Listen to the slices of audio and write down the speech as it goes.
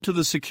to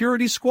the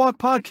Security Squawk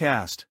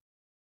podcast,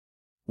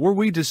 where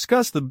we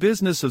discuss the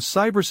business of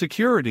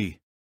cybersecurity.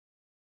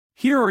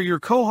 Here are your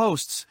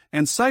co-hosts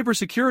and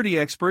cybersecurity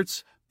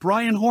experts,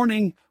 Brian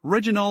Horning,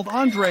 Reginald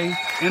Andre,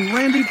 and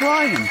Randy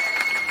Bryan.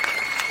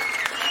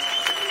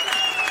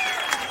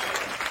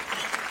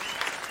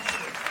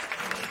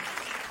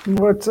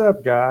 What's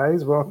up,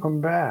 guys?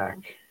 Welcome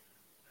back.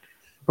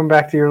 Welcome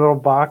back to your little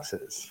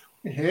boxes.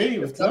 Hey,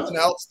 what's up? Something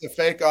else, the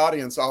fake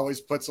audience always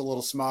puts a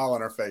little smile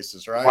on our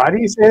faces, right? Why do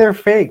you say they're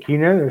fake? You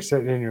know they're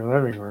sitting in your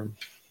living room.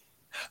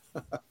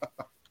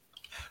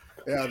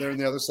 Yeah, they're on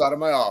the other side of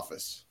my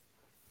office.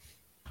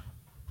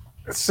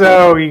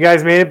 So you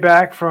guys made it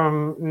back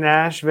from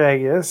Nash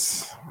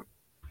Vegas.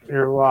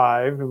 You're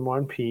live in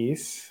one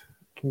piece.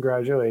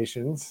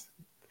 Congratulations.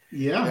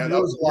 Yeah, that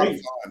was a lot of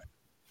fun.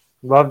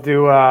 Love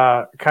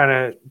to kind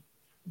of,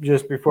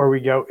 just before we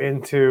go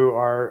into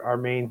our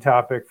main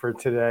topic for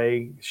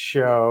today's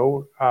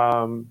show,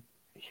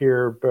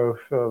 hear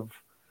both of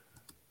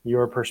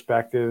your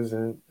perspectives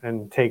and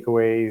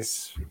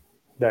takeaways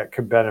that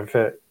could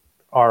benefit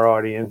our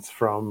audience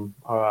from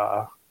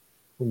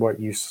what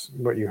you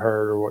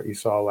heard or what you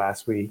saw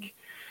last week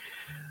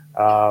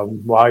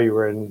while you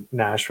were in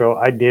Nashville.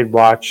 I did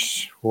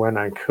watch when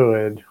I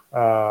could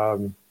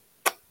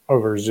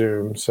over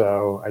Zoom,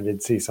 so I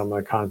did see some of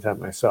the content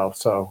myself.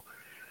 So,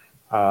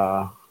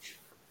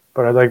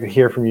 but I'd like to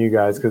hear from you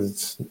guys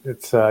because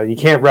it's you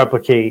can't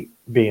replicate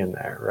being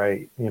there,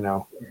 right? You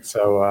know,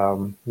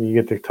 so you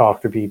get to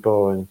talk to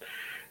people and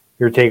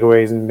your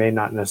takeaways, and may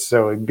not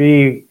necessarily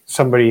be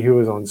somebody who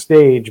was on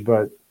stage,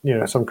 but you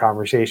know, some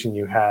conversation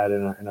you had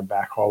in a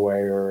back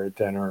hallway or at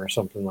dinner or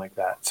something like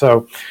that.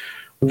 So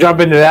we'll jump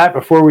into that.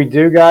 Before we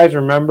do, guys,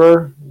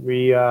 remember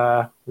we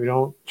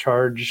don't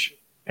charge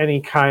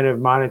any kind of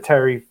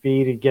monetary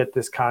fee to get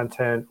this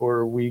content,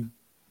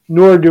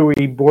 nor do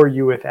we bore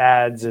you with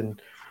ads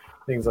and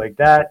things like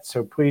that.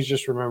 So please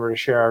just remember to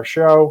share our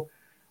show.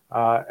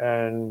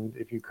 And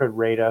if you could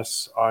rate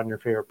us on your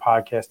favorite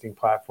podcasting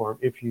platform,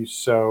 if you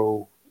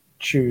so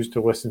choose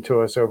to listen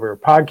to us over a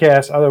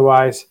podcast.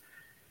 Otherwise,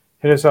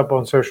 hit us up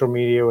on social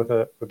media with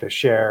a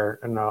share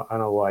and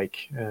a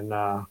like, and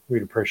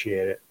we'd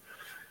appreciate it.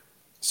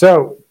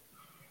 So,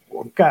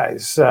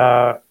 guys,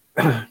 the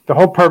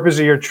whole purpose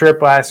of your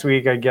trip last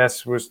week, I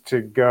guess, was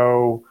to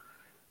go.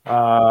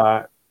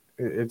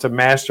 It's a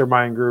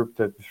mastermind group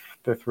that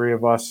the three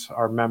of us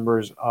are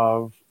members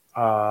of,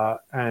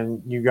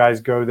 and you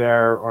guys go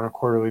there on a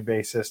quarterly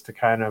basis to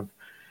kind of,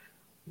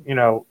 you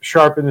know,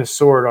 sharpen the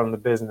sword on the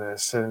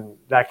business. And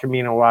that can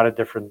mean a lot of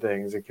different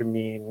things. It can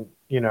mean,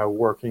 you know,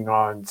 working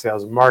on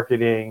sales and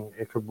marketing.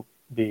 It could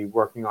be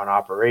working on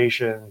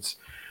operations,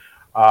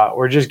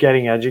 or just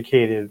getting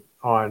educated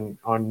on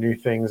new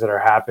things that are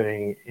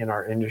happening in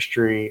our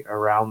industry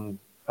around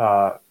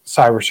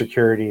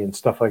cybersecurity and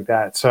stuff like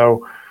that.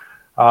 So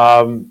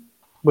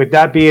with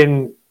that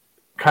being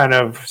kind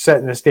of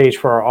setting the stage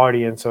for our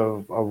audience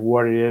of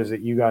what it is that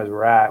you guys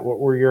were at, what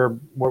were your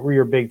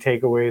big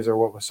takeaways, or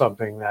what was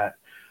something that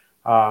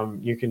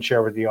you can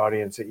share with the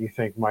audience that you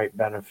think might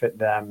benefit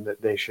them,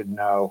 that they should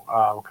know?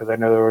 Because I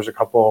know there was a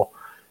couple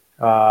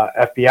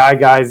FBI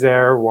guys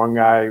there. One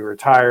guy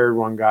retired,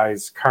 one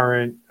guy's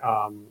current.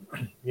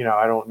 You know,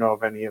 I don't know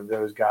if any of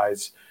those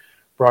guys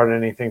brought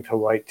anything to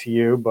light to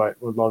you,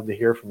 but would love to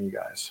hear from you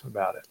guys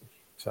about it.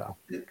 So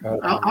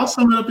I'll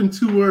sum it up in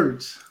 2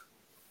 words.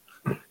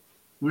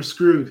 We're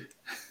screwed.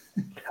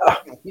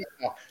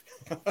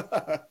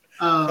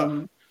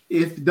 Don't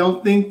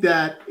think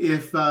that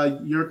if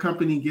your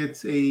company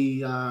gets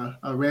a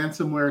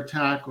ransomware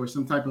attack or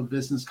some type of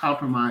business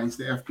compromise,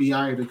 the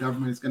FBI or the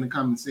government is going to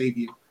come and save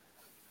you.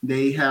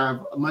 They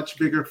have a much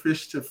bigger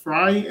fish to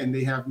fry, and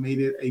they have made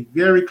it a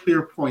very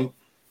clear point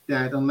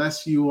that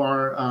unless you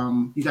are,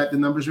 you got the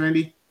numbers,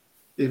 Randy?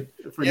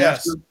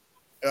 Yes.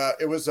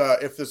 It was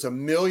if there's $1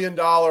 million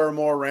or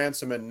more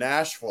ransom in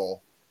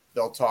Nashville,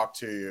 they'll talk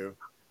to you.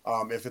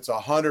 If it's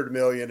 100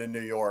 million in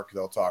New York,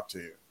 they'll talk to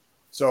you.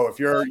 So if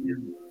you're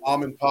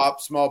mom and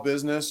pop small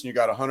business and you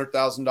got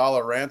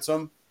 $100,000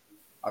 ransom,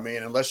 I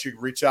mean, unless you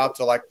reach out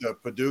to like the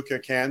Paducah,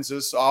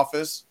 Kansas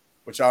office,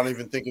 which I don't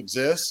even think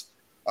exists,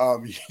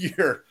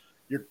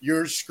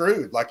 you're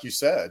screwed, like you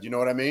said. You know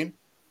what I mean?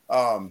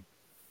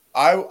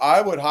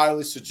 I would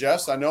highly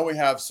suggest. I know we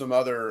have some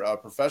other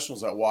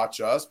professionals that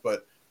watch us,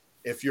 but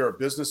if you're a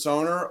business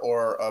owner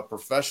or a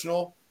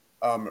professional,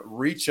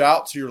 reach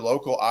out to your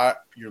local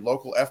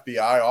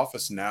FBI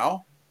office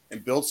now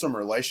and build some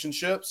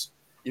relationships.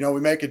 You know,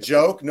 we make a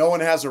joke. No one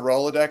has a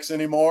Rolodex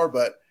anymore,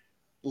 but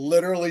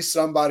literally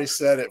somebody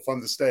said it from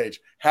the stage.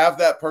 Have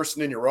that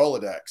person in your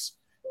Rolodex.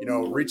 You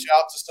know, reach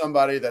out to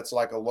somebody that's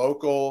like a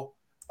local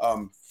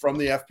from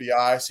the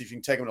FBI. See if you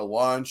can take them to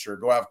lunch or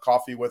go have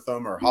coffee with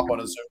them or hop on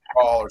a Zoom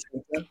call or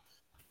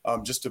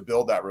something, just to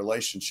build that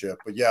relationship.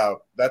 But yeah,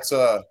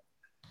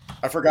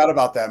 I forgot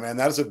about that, man.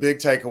 That is a big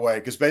takeaway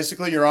because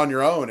basically you're on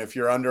your own if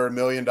you're under $1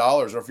 million,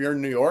 or if you're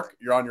in New York,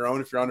 you're on your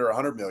own if you're under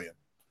 100 million.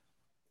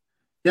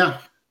 Yeah.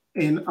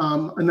 And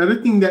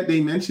another thing that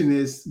they mentioned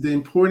is the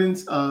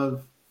importance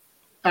of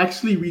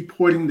actually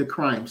reporting the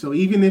crime. So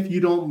even if you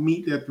don't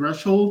meet their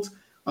thresholds,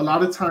 a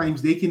lot of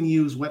times they can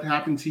use what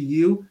happened to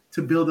you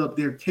to build up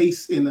their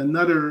case in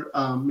another,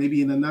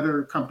 maybe in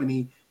another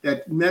company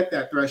that met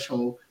that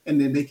threshold, and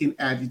then they can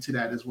add you to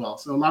that as well.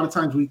 So a lot of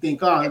times we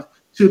think, oh,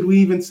 should we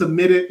even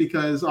submit it,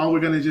 because all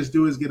we're going to just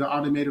do is get an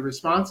automated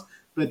response,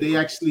 but they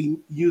actually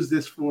use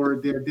this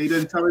for their data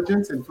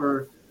intelligence and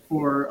for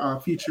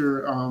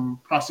future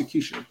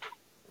prosecution.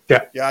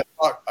 Yeah.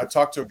 I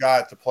talked to a guy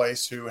at the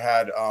place who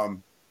had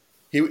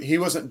he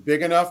wasn't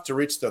big enough to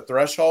reach the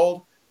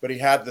threshold, but he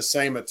had the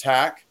same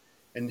attack,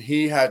 and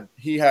he had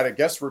I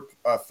guess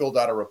filled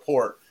out a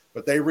report,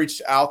 but they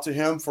reached out to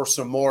him for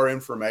some more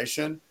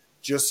information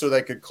just so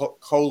they could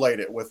collate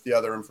it with the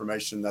other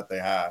information that they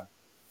had.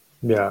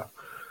 Yeah.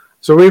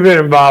 So we've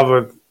been involved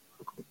with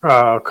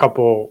a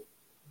couple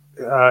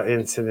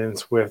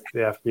incidents with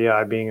the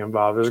FBI being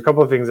involved. There's a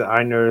couple of things that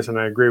I noticed, and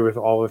I agree with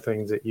all the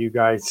things that you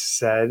guys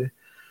said.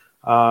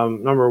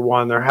 Number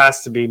one, there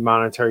has to be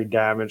monetary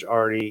damage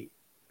already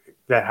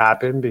that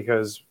happened,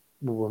 because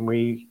when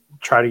we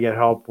try to get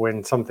help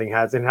when something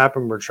hasn't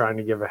happened, we're trying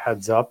to give a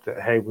heads up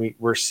that, hey,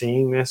 we're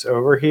seeing this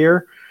over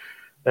here.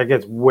 That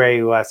gets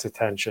way less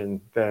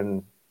attention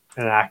than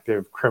an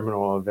active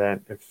criminal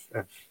event, if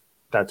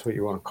that's what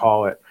you want to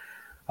call it.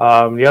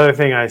 The other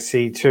thing I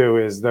see too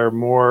is they're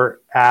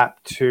more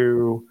apt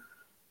to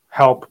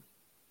help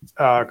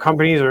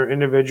companies or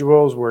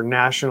individuals where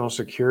national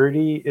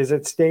security is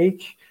at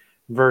stake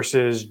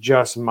versus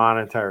just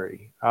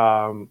monetary.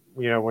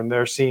 When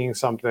they're seeing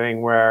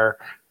something where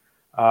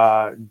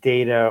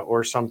data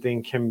or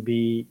something can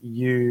be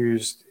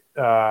used,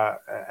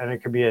 and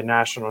it could be a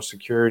national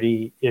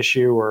security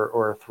issue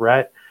or a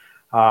threat,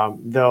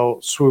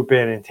 they'll swoop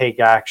in and take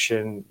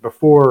action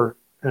before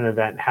an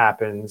event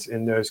happens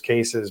in those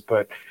cases.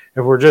 But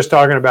if we're just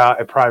talking about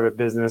a private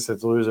business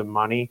that's losing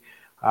money,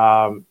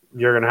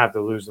 you're going to have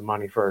to lose the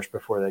money first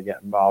before they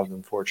get involved,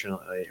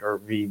 unfortunately, or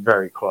be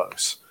very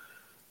close.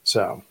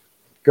 So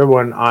good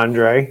one,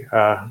 Andre.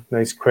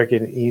 Nice, quick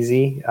and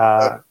easy.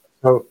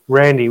 So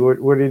Randy,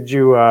 what did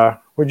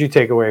you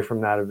take away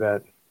from that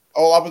event?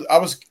 Oh, I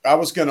was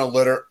going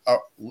to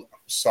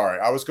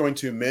I was going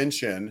to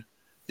mention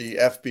the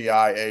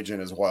FBI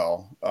agent as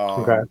well.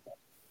 Okay.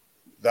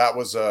 That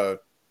was a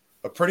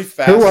pretty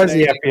fascinating. Who was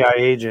the FBI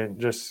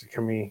agent?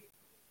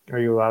 Are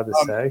you allowed to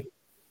say?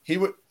 He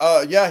would,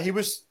 he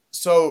was.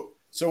 So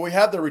we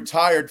had the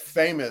retired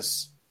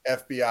famous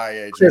FBI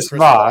agent, Chris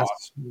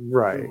Voss.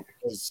 Right.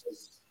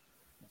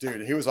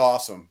 Dude, he was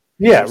awesome.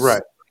 Yeah,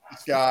 right.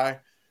 This guy,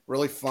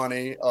 really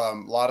funny, a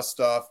lot of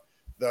stuff.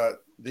 The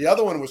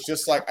other one was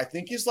just like, I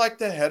think he's like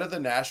the head of the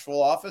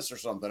Nashville office or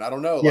something. I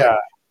don't know. Yeah.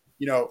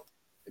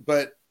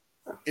 But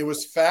it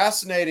was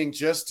fascinating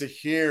just to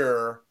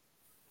hear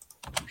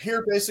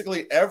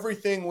basically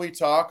everything we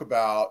talk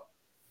about,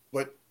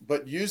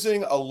 but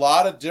using a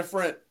lot of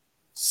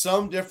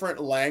some different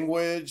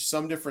language,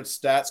 some different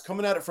stats,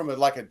 coming at it from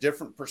a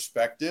different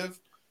perspective.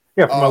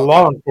 Yeah, from a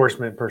law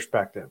enforcement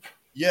perspective.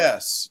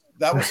 Yes,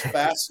 that was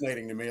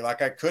fascinating to me.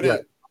 Like I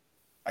couldn't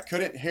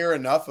hear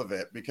enough of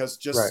it, because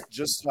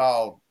just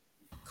how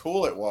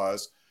cool it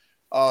was.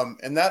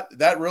 And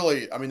that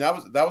really,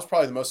 that was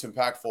probably the most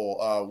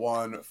impactful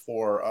one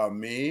for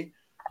me.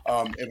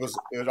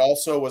 It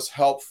also was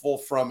helpful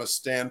from a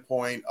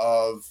standpoint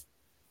of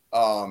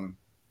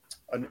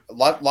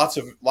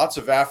lots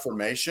of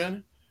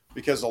affirmation,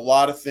 because a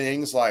lot of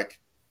things like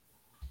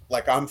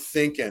I'm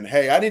thinking,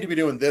 hey, I need to be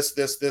doing this,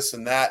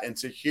 and that. And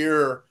to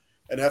hear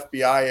an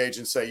FBI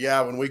agent say, yeah,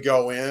 when we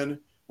go in,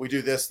 we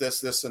do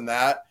this, and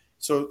that.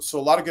 So a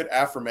lot of good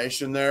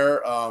affirmation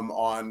there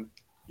on,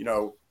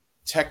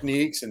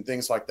 techniques and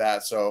things like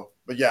that. So,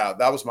 but yeah,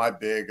 that was my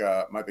big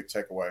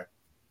takeaway.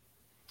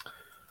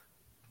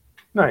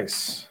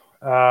 Nice.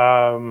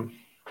 I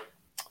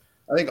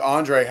think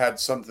Andre had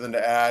something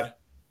to add.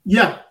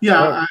 Yeah.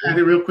 I add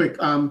it real quick.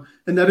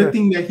 Another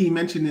thing that he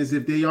mentioned is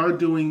if they are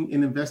doing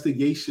an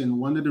investigation,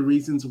 one of the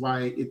reasons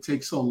why it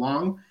takes so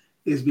long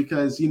is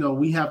because,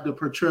 we have the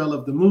portrayal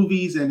of the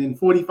movies, and in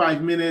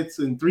 45 minutes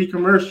and 3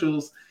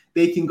 commercials,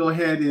 they can go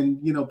ahead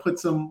and, put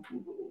some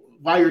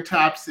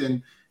wiretaps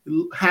and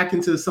hack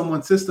into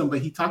someone's system. But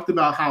he talked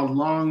about how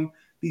long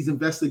these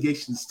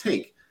investigations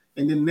take.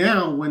 And then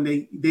now when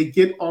they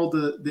get all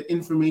the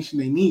information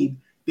they need,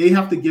 they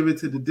have to give it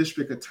to the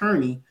district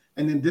attorney.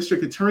 And then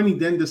district attorney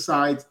then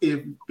decides, if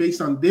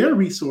based on their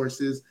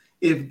resources,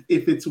 if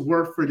it's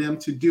worth for them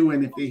to do,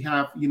 and if they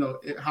have,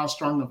 how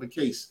strong of a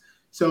case.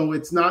 So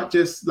it's not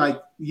just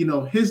like,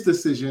 his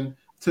decision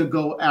to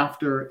go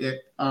after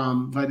it,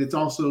 but it's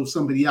also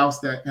somebody else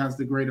that has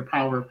the greater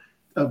power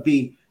of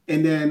B.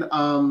 And then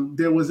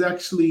there was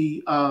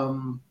actually,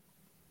 that's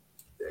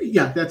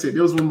it.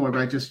 There was one more,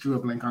 but I just drew a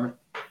blank on it.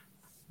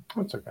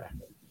 That's okay.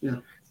 Yeah.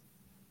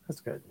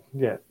 That's good.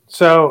 Yeah.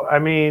 So,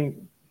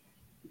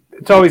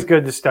 it's always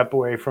good to step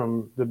away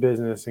from the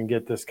business and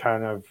get this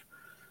kind of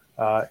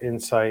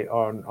insight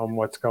on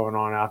what's going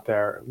on out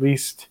there. At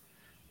least,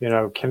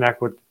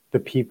 connect with the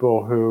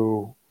people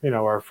who,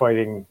 are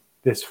fighting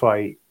this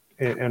fight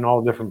in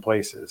all different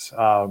places.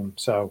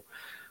 So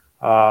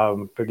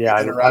But yeah,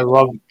 I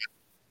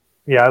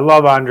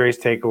love Andre's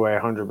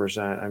takeaway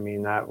 100%. I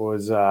mean, that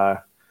was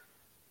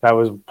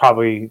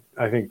probably,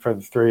 I think, for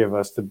the three of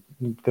us,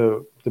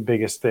 the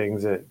biggest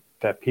things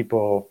that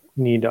people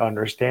need to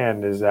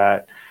understand is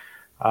that,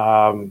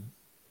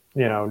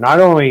 not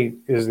only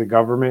is the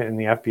government and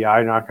the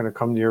FBI not going to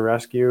come to your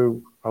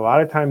rescue, a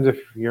lot of times if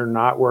you're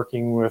not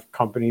working with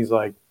companies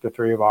like the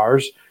three of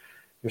ours,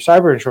 your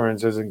cyber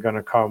insurance isn't going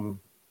to come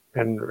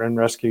and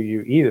rescue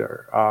you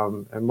either.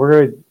 And we're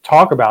going to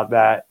talk about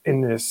that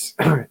in this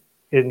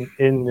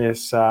in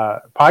this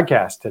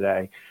podcast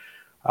today.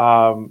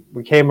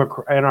 We came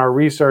in our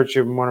research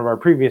in one of our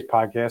previous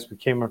podcasts, we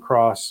came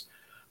across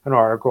an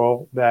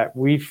article that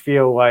we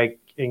feel like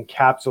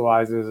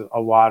encapsulates a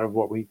lot of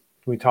what we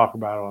talk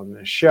about on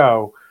this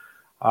show.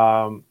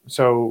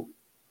 So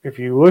if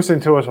you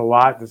listen to us a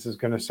lot, this is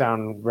going to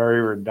sound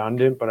very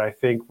redundant, but I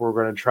think we're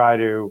going to try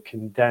to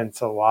condense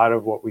a lot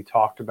of what we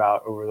talked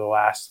about over the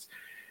last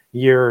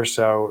year or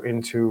so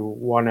into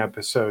one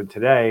episode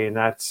today. And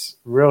that's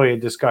really a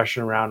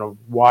discussion around of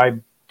why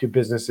do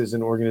businesses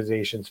and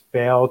organizations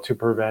fail to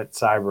prevent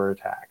cyber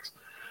attacks.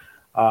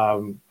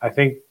 I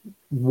think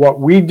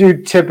what we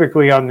do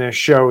typically on this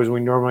show is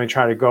we normally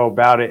try to go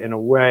about it in a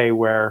way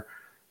where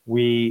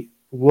we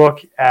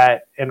look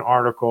at an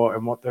article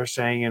and what they're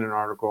saying in an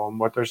article and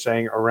what they're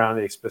saying around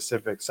a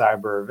specific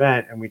cyber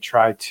event, and we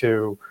try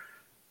to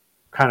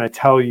kind of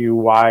tell you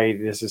why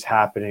this is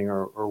happening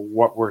or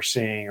what we're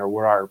seeing or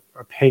what our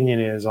opinion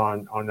is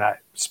on that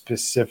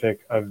specific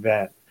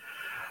event.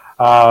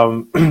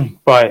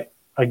 But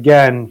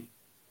again,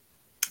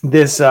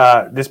 this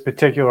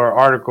particular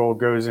article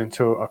goes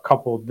into a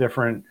couple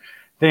different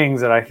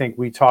things that I think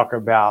we talk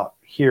about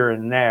here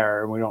and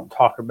there, and we don't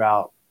talk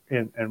about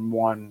in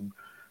one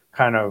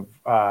kind of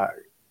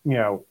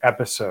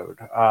episode.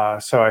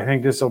 So I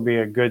think this will be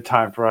a good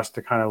time for us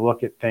to kind of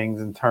look at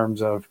things in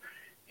terms of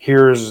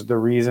here's the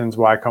reasons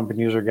why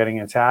companies are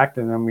getting attacked,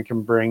 and then we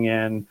can bring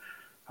in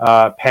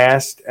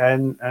past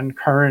and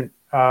current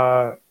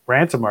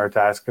ransomware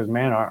attacks, because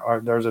man,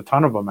 there's a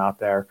ton of them out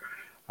there.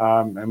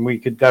 And we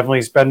could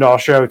definitely spend all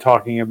show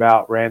talking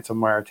about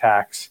ransomware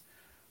attacks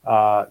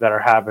that are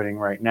happening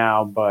right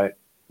now. But,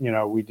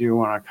 we do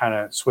want to kind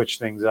of switch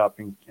things up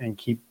and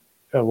keep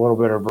a little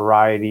bit of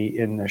variety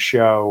in the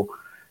show,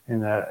 in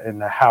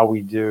the how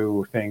we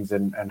do things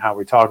and how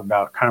we talk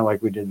about, kind of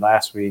like we did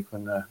last week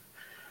when the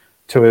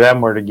two of them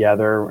were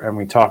together and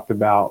we talked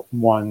about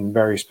one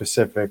very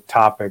specific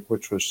topic,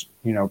 which was,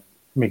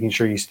 making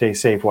sure you stay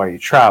safe while you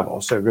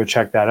travel. So go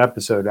check that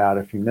episode out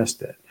if you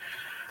missed it.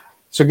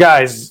 So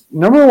guys,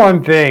 number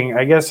one thing,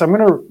 I guess I'm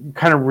going to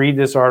kind of read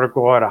this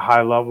article at a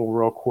high level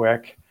real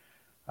quick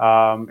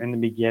in the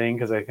beginning,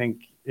 because I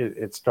think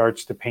it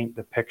starts to paint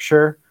the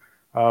picture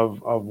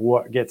of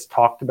what gets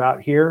talked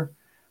about here.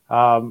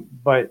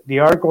 But the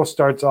article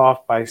starts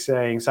off by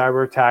saying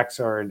cyber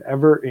attacks are an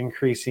ever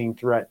increasing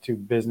threat to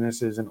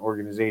businesses and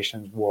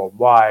organizations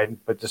worldwide.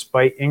 But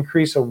despite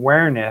increased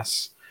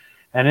awareness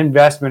and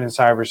investment in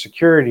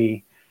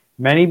cybersecurity,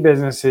 many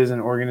businesses and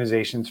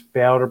organizations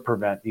fail to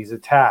prevent these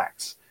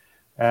attacks.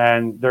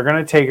 And they're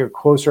going to take a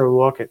closer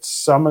look at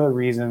some of the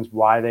reasons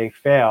why they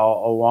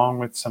fail, along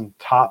with some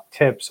top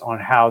tips on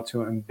how to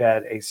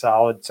embed a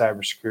solid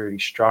cybersecurity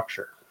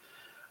structure.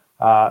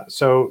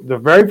 So the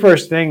very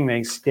first thing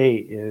they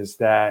state is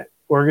that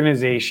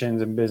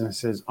organizations and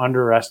businesses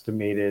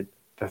underestimated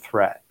the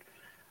threat.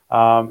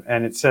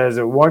 And it says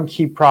that one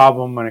key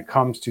problem when it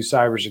comes to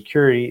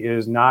cybersecurity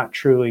is not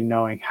truly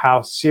knowing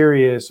how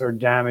serious or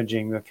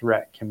damaging the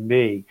threat can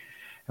be.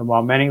 And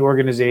while many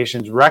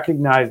organizations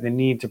recognize the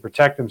need to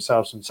protect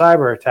themselves from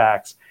cyber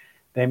attacks,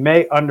 they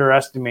may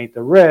underestimate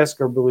the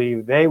risk or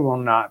believe they will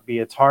not be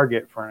a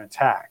target for an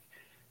attack.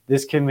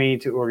 This can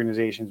lead to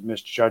organizations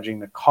misjudging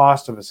the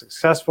cost of a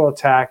successful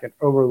attack and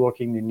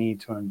overlooking the need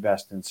to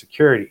invest in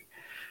security.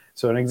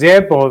 So an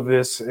example of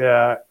this is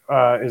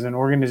an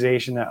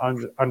organization that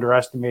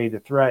underestimated the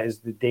threat is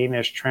the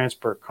Danish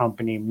transport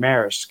company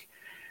Maersk.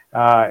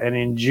 And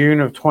in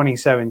June of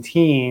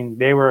 2017,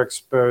 they were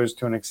exposed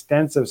to an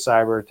extensive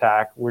cyber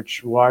attack,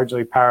 which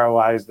largely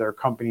paralyzed their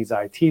company's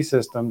IT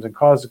systems and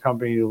caused the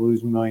company to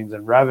lose millions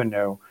in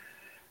revenue.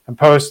 And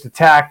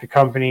post-attack, the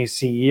company's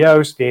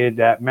CEO stated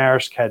that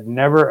Maersk had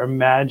never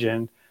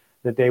imagined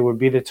that they would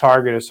be the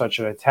target of such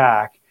an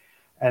attack,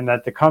 and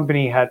that the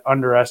company had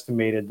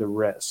underestimated the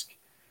risk.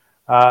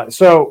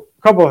 So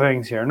a couple of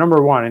things here.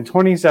 Number one, in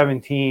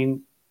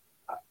 2017,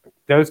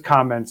 those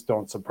comments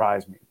don't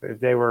surprise me. If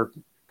they were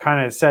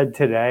kind of said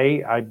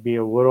today, I'd be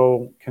a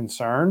little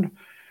concerned.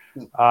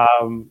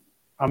 I'm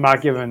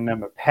not giving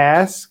them a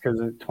pass because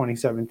in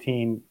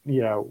 2017,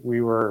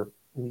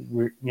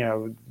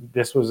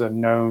 this was a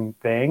known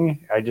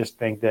thing. I just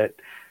think that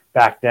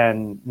back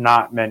then,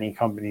 not many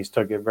companies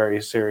took it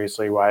very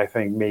seriously. Why I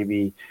think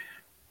maybe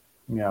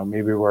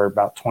we're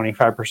about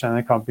 25% of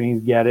the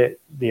companies get it.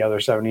 The other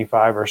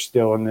 75 are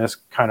still in this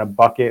kind of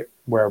bucket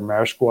where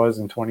Maersk was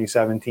in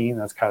 2017.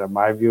 That's kind of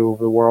my view of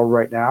the world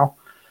right now.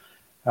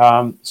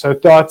 So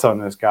thoughts on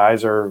this,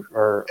 guys,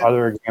 or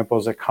other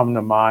examples that come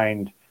to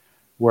mind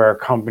where a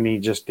company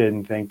just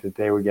didn't think that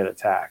they would get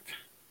attacked?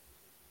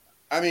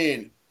 I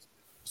mean,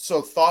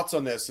 so thoughts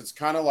on this? It's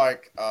kind of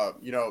like,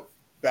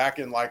 back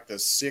in like the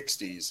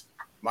 60s,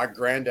 my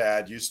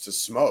granddad used to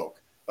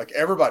smoke. Like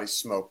everybody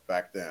smoked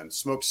back then,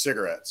 smoked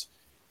cigarettes.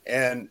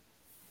 And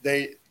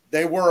they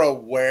were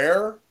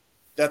aware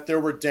that there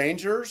were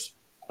dangers,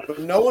 but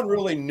no one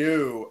really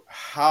knew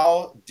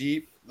how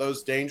deep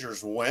those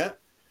dangers went.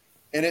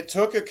 And it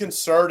took a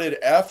concerted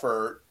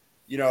effort,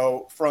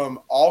 from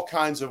all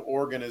kinds of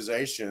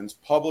organizations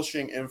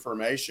publishing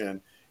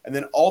information. And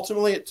then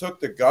ultimately it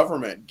took the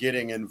government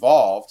getting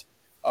involved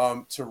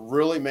to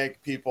really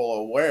make people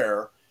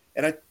aware.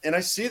 And I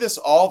see this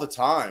all the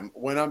time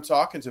when I'm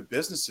talking to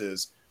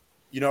businesses.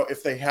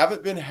 If they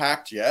haven't been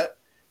hacked yet,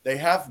 they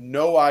have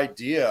no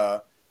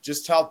idea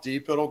just how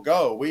deep it'll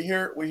go. We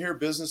hear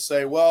business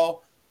say,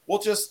 well, we'll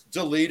just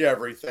delete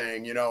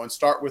everything, and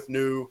start with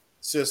new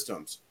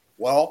systems.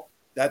 Well,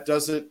 that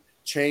doesn't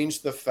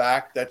change the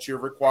fact that you're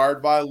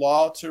required by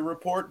law to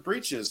report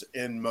breaches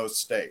in most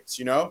states,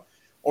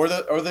 or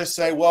they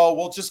say, well,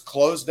 we'll just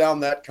close down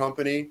that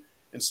company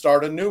and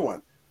start a new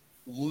one.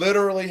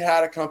 Literally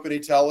had a company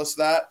tell us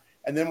that.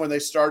 And then when they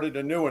started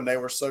a new one, they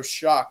were so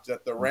shocked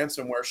that the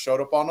ransomware showed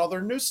up on all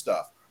their new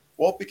stuff.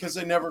 Well, because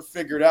they never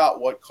figured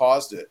out what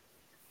caused it.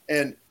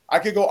 And I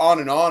could go on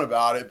and on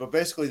about it, but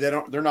basically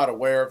they're not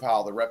aware of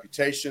how the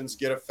reputations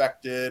get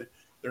affected.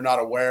 They're not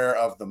aware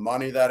of the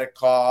money that it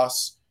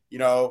costs.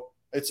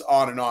 It's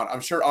on and on. I'm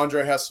sure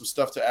Andre has some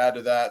stuff to add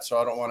to that, so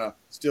I don't want to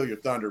steal your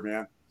thunder,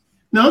 man.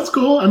 No, it's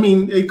cool. I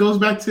mean, it goes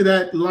back to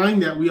that line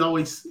that we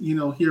always,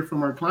 hear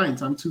from our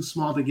clients. I'm too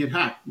small to get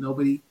hacked.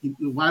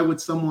 Why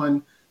would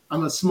someone,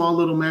 I'm a small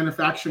little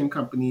manufacturing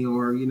company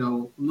or,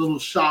 little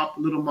shop,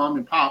 little mom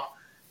and pop,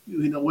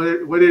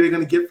 what are they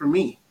going to get from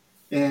me?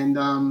 And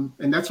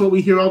that's what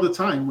we hear all the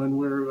time when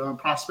we're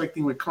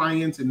prospecting with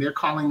clients and they're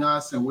calling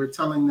us and we're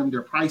telling them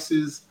their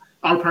prices,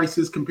 our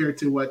prices compared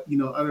to what,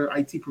 other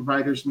IT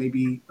providers may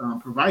be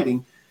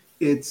providing.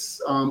 It's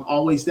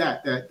always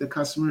that the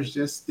customers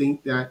just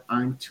think that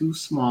I'm too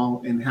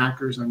small and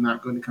hackers are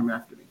not going to come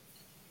after me.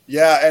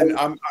 Yeah,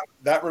 and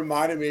that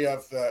reminded me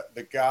of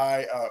the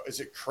guy. Is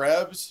it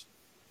Krebs,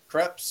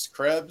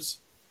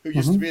 who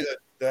used to be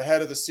the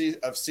head of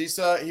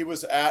CISA? He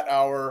was at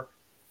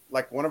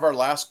one of our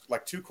last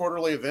 2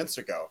 quarterly events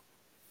ago,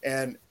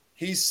 and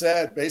he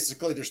said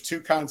basically there's 2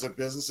 kinds of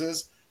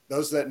businesses: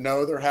 those that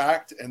know they're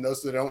hacked and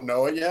those that don't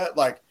know it yet.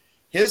 Like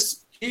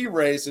he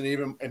raised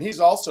and he's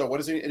also, what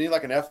is he? And he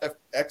like an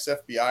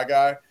ex-FBI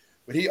guy,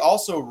 but he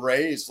also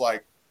raised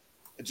like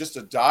just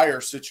a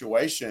dire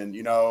situation,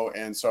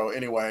 and so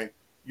anyway,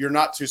 you're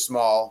not too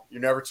small.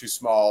 You're never too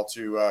small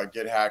to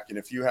get hacked. And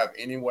if you have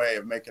any way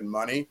of making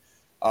money,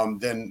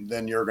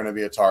 then you're going to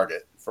be a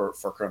target for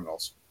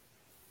criminals.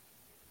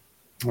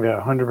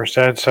 Yeah,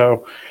 100%.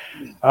 So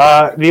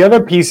the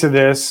other piece of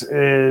this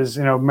is,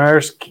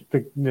 Maersk,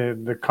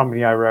 the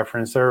company I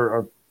referenced, they're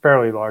a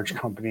fairly large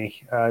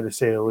company, to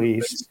say the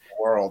least.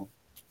 World.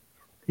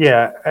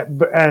 Yeah.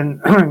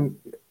 And,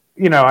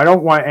 I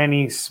don't want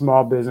any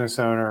small business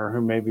owner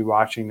who may be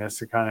watching this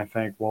to kind of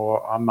think,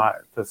 well, I'm not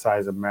the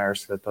size of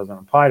Maersk, that doesn't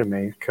apply to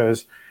me.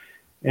 Because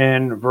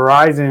in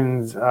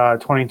Verizon's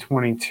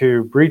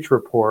 2022 breach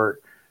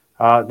report,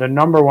 the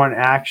number one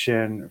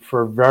action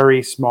for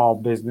very small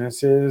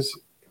businesses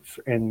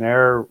in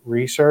their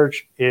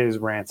research is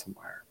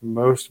ransomware.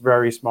 Most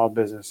very small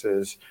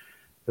businesses,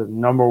 the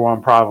number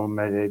one problem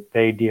that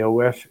they deal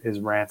with is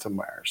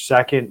ransomware.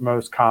 Second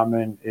most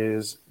common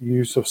is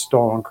use of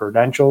stolen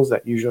credentials.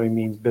 That usually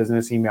means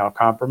business email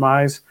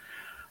compromise.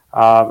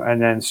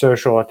 And then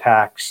social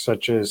attacks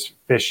such as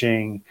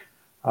phishing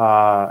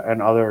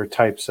and other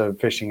types of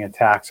phishing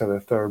attacks are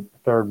the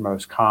third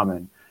most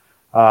common.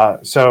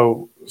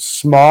 So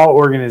small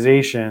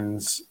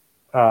organizations,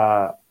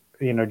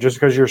 just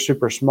because you're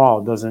super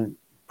small doesn't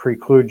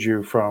preclude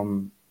you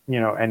from,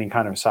 any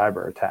kind of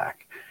cyber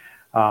attack.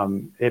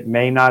 It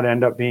may not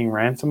end up being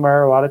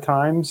ransomware a lot of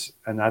times,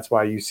 and that's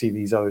why you see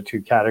these other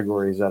 2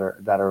 categories that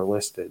are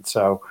listed.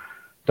 So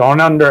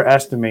don't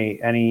underestimate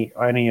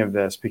any of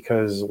this,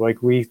 because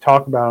like we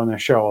talk about on the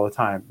show all the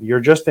time, you're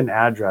just an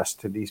address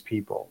to these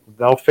people.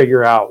 They'll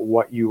figure out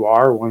what you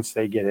are once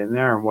they get in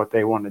there and what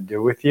they want to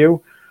do with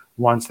you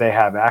once they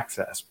have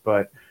access.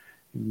 But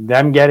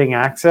them getting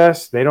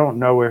access, they don't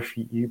know if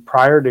you,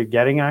 prior to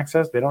getting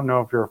access, they don't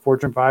know if you're a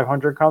Fortune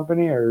 500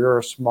 company or you're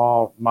a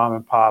small mom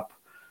and pop,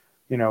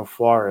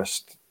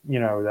 florist,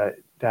 that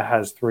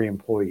has 3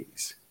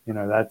 employees.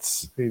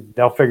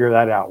 They'll figure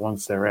that out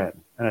once they're in.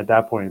 And at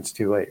that point, it's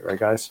too late, right,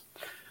 guys?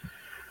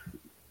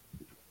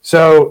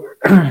 So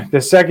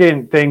the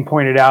second thing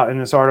pointed out in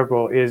this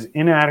article is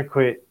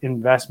inadequate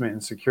investment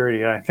in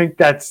security. And I think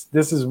this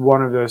is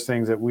one of those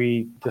things that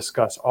we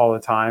discuss all the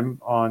time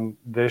on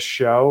this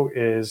show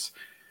is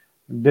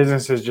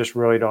businesses just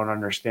really don't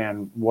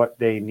understand what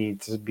they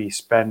need to be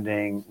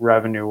spending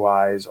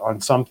revenue-wise on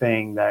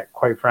something that,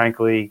 quite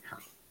frankly,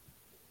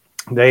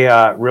 they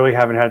really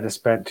haven't had to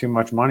spend too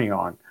much money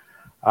on.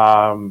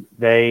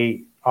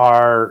 They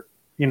are,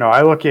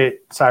 I look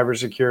at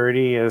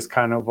cybersecurity as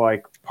kind of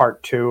like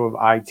part two of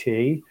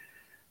IT.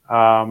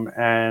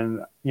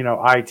 And,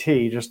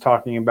 IT, just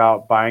talking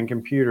about buying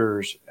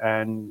computers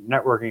and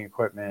networking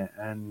equipment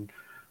and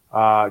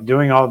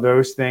doing all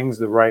those things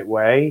the right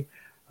way.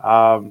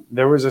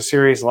 There was a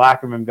serious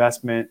lack of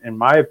investment, in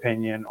my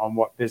opinion, on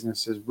what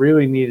businesses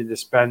really needed to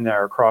spend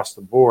there across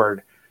the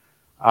board.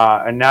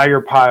 And now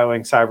you're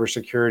piling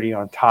cybersecurity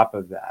on top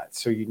of that.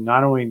 So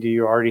not only do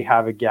you already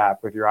have a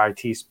gap with your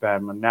IT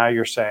spend, but now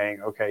you're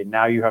saying, okay,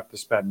 now you have to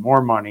spend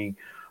more money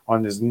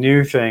on this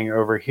new thing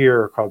over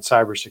here called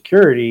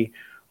cybersecurity,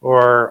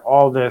 or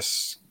all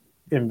this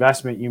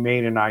investment you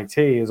made in IT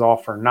is all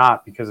for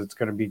naught because it's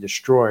going to be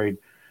destroyed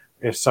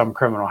if some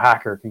criminal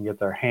hacker can get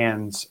their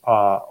hands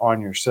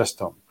on your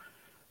system.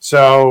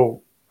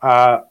 So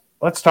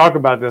let's talk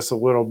about this a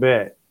little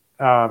bit.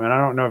 And I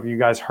don't know if you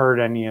guys heard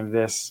any of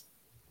this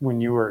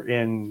when you were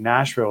in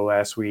Nashville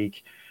last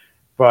week,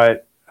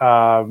 but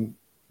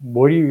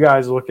what are you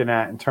guys looking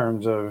at in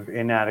terms of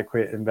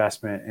inadequate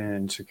investment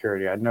in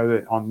security? I know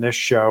that on this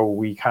show,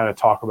 we kind of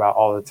talk about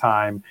all the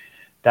time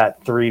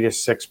that 3 to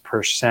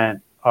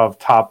 6% of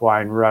top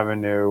line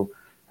revenue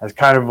as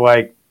kind of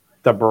like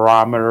the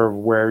barometer of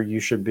where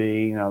you should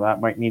be. That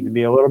might need to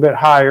be a little bit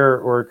higher,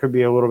 or it could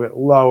be a little bit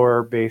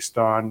lower based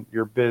on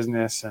your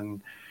business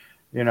and,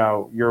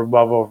 your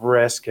level of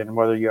risk and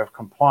whether you have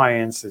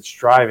compliance that's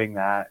driving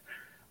that.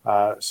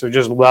 So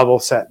just level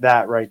set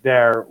that right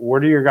there.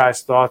 What are your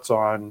guys' thoughts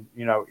on,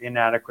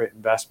 inadequate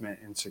investment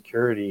in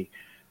security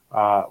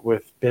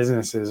with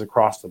businesses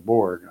across the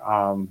board?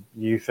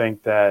 You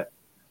think that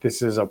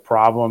this is a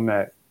problem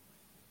that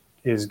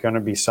is going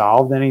to be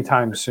solved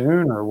anytime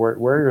soon, or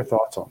where are your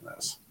thoughts on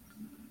this?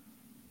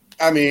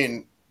 I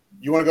mean,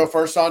 you want to go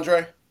first,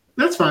 Andre?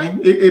 That's fine.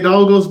 It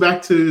all goes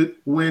back to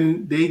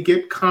when they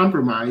get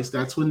compromised.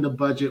 That's when the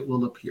budget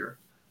will appear.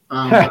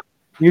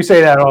 You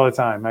say that all the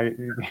time.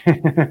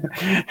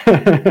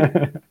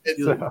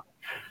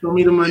 Show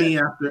me the money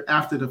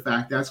after the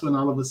fact. That's when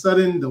all of a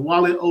sudden the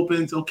wallet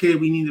opens. Okay,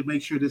 we need to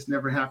make sure this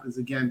never happens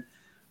again.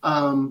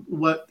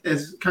 What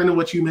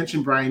you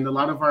mentioned, Brian, a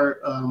lot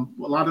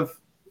of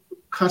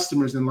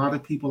customers and a lot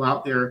of people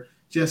out there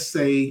just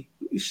say,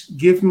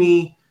 give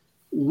me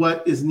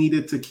what is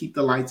needed to keep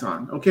the lights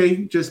on.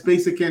 Okay, just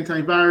basic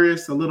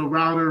antivirus, a little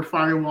router,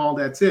 firewall,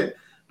 that's it.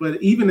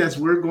 But even as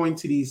we're going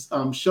to these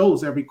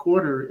shows every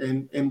quarter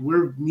and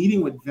we're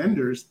meeting with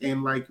vendors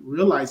and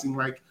realizing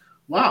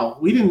wow,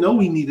 we didn't know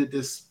we needed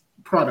this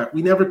product.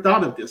 We never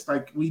thought of this.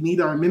 We need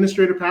our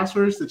administrator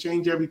passwords to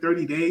change every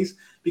 30 days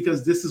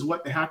because this is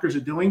what the hackers are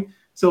doing.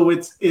 So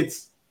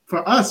it's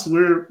for us,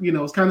 we're,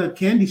 it's kind of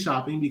candy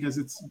shopping because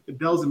it's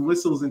bells and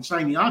whistles and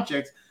shiny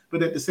objects.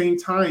 But at the same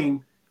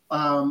time,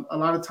 a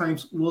lot of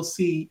times we'll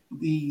see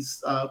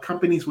these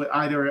companies with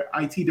either an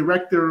IT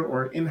director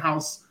or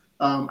in-house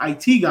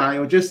IT guy,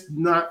 or just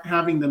not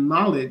having the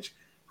knowledge.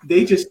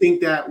 They just think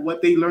that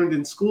what they learned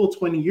in school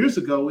 20 years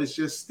ago is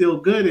just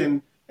still good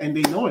and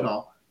they know it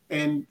all.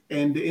 And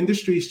the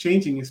industry is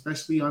changing,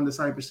 especially on the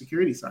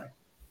cybersecurity side.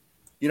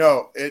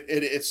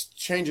 It's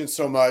changing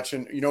so much.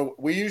 And,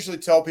 we usually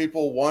tell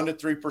people 1 to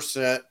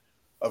 3%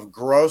 of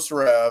gross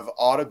rev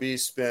ought to be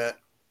spent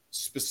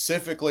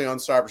specifically on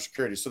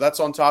cybersecurity. So that's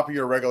on top of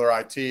your regular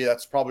IT.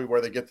 That's probably where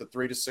they get the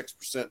 3 to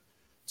 6%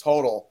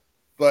 total.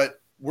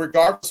 But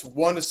regardless of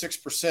 1 to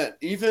 6%,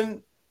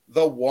 even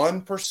the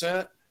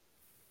 1%,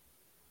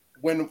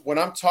 when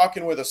I'm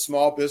talking with a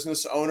small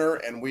business owner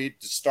and we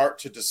start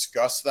to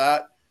discuss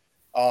that,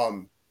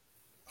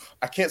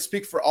 I can't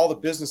speak for all the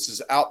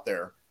businesses out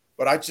there,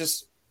 but I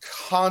just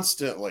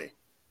constantly,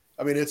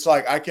 it's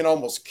like I can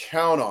almost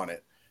count on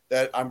it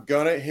that I'm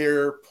going to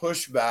hear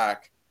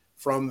pushback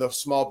from the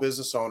small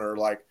business owner.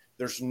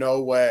 There's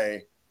no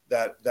way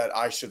that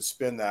I should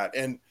spend that.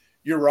 And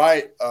you're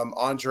right,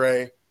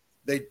 Andre,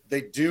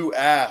 they do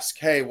ask,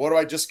 hey, what do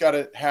I just got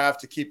to have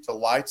to keep the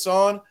lights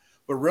on?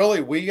 But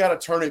really, we got to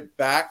turn it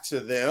back to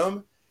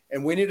them.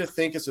 And we need to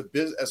think as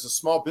a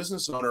small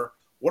business owner,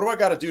 what do I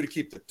got to do to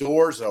keep the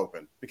doors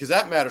open? Because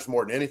that matters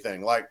more than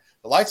anything. The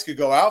lights could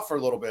go out for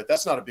a little bit.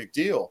 That's not a big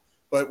deal.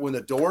 But when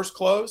the doors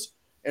close,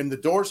 and the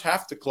doors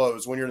have to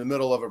close when you're in the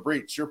middle of a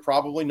breach, you're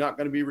probably not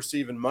going to be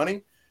receiving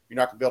money. You're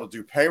not going to be able to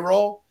do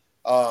payroll.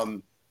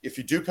 If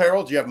you do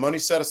payroll, do you have money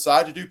set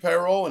aside to do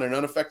payroll in an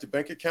unaffected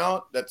bank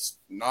account that's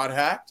not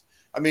hacked?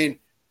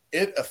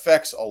 It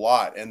affects a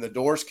lot, and the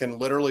doors can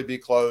literally be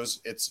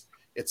closed.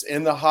 It's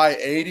in the high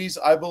 80s,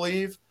 I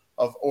believe,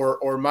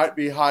 or might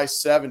be high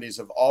 70s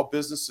of all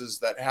businesses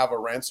that have a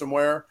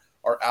ransomware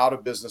are out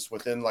of business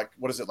within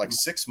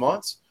 6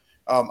 months.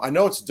 I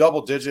know it's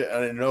double digit,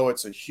 and I know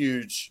it's a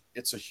huge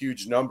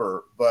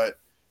number, but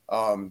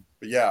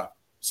yeah.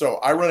 So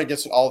I run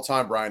against it all the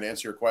time, Brian. To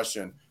answer your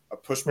question,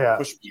 push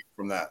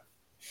from that.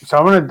 So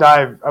I want to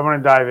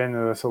dive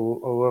into this a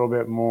little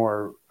bit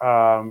more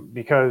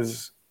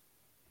because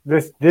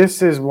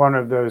this is one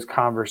of those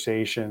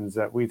conversations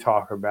that we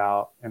talk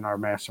about in our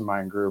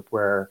mastermind group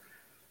where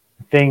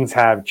things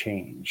have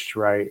changed,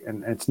 right?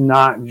 And it's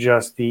not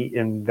just the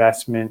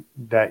investment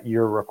that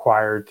you're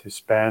required to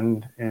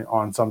spend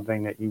on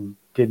something that you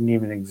didn't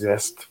even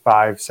exist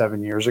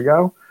 5-7 years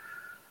ago.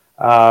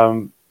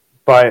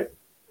 But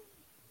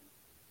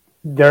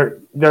there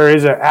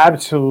is an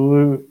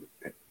absolute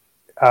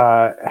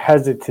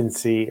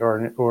hesitancy,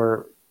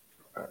 or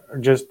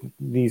just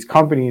these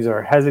companies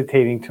are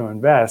hesitating to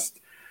invest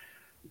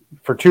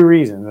for two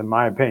reasons, in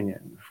my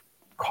opinion.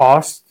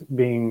 Cost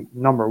being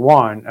number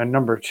one, and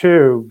number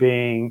two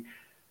being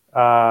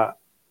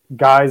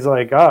guys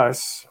like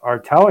us are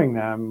telling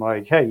them,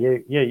 like,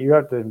 hey, yeah, you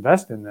have to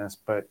invest in this,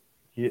 but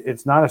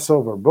it's not a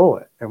silver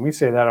bullet. And we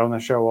say that on the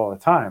show all the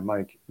time.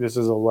 Like, this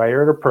is a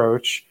layered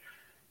approach.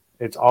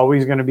 It's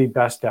always going to be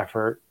best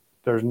effort.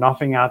 There's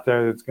nothing out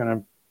there that's going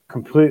to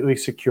completely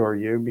secure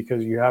you,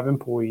 because you have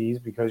employees,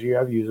 because you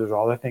have users,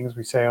 all the things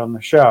we say on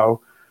the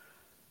show.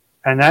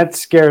 And that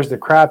scares the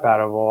crap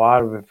out of a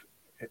lot of,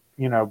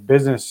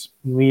 business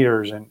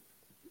leaders and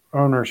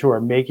owners who are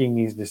making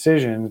these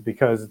decisions,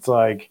 because it's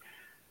like,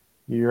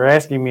 you're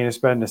asking me to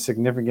spend a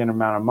significant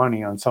amount of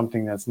money on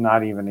something that's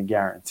not even a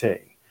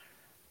guarantee.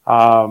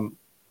 And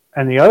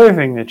the other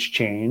thing that's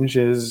changed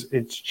is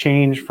it's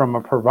changed from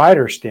a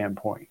provider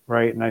standpoint,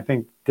 right? And I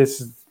think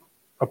this is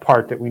a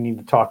part that we need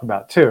to talk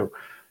about too.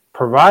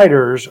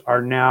 Providers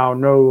are now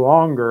no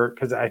longer,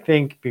 because I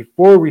think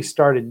before we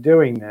started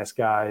doing this,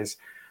 guys,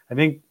 I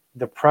think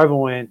the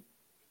prevalent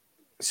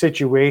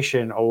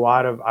situation a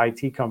lot of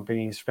IT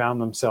companies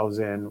found themselves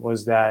in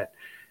was that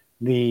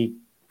the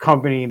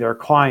company, their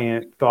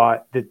client,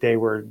 thought that they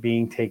were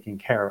being taken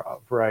care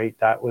of, right?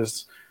 That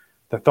was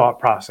the thought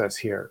process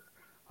here.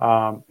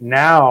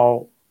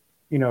 Now,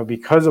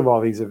 because of all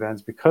these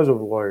events, because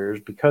of lawyers,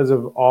 because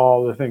of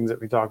all the things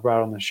that we talk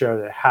about on the show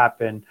that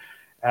happen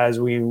as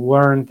we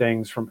learn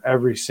things from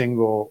every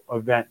single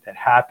event that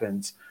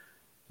happens,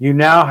 you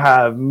now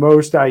have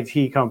most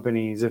IT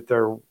companies, if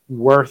they're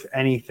worth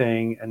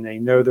anything and they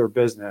know their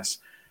business,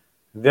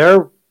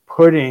 they're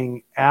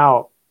putting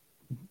out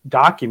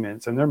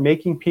documents and they're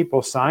making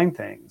people sign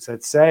things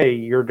that say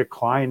you're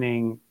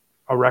declining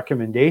a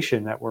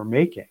recommendation that we're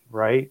making,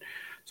 right?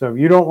 So if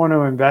you don't want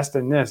to invest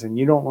in this and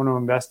you don't want to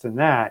invest in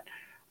that,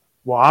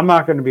 well, I'm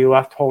not going to be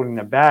left holding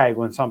the bag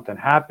when something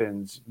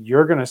happens.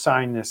 You're going to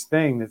sign this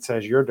thing that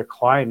says you're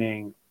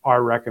declining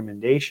our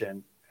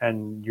recommendation,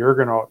 and you're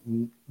going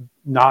to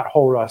not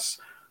hold us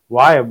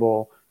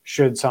liable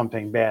should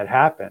something bad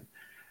happen.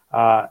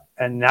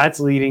 And that's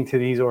leading to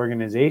these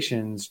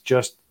organizations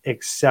just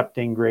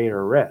accepting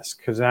greater risk,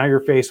 because now you're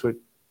faced with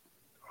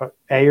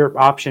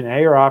option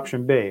A or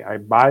option B. I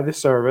buy the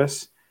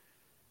service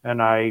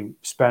and I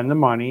spend the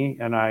money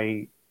and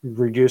I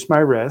reduce my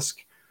risk,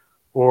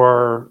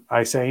 or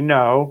I say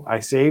no, I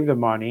save the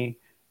money,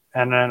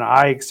 and then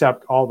I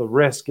accept all the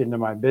risk into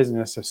my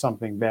business if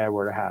something bad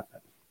were to happen.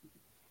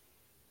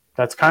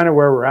 That's kind of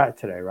where we're at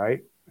today,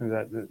 right? Did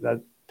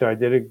I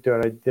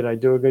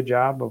do a good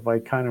job of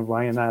like kind of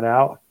laying that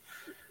out?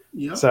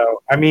 Yeah.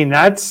 So, I mean,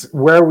 that's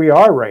where we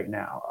are right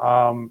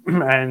now.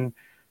 And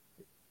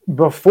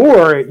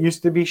before, it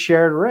used to be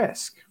shared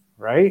risk,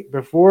 right?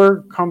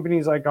 Before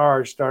companies like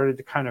ours started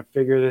to kind of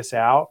figure this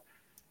out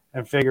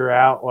and figure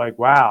out like,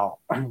 wow,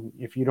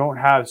 if you don't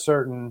have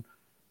certain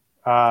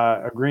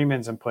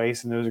agreements in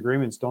place and those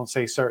agreements don't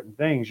say certain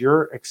things,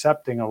 you're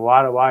accepting a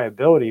lot of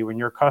liability when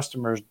your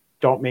customers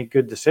don't make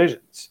good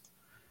decisions.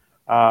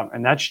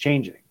 And that's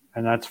changing,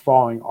 and that's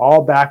falling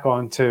all back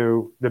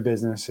onto the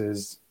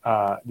businesses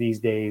these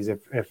days. If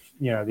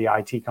the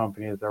IT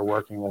company that they're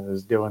working with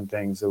is doing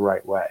things the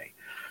right way.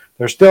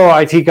 There's still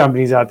IT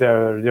companies out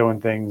there that are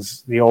doing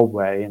things the old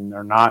way, and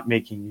they're not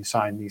making you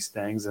sign these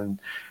things. And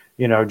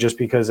just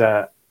because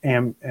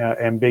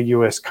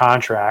ambiguous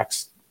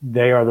contracts,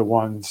 they are the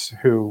ones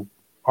who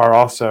are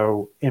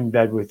also in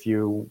bed with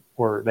you,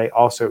 or they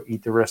also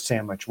eat the risk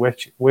sandwich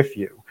with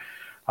you.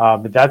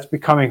 But that's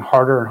becoming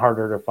harder and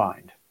harder to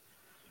find.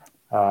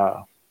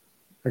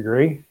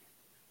 Agree?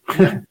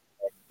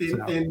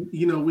 Yeah.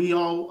 And we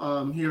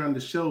all here on the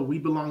show, we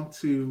belong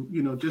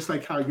to, just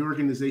like how your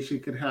organization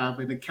could have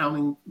an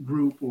accounting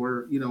group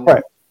or,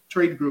 right.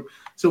 trade group.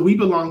 So we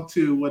belong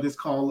to what is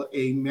called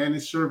a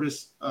managed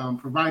service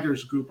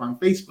providers group on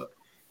Facebook.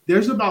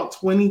 There's about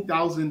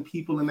 20,000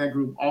 people in that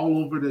group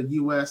all over the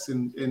US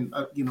and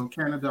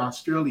Canada,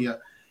 Australia.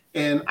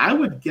 And I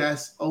would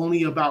guess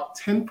only about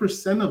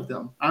 10% of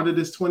them out of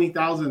this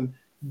 20,000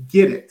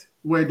 get it,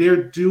 where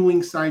they're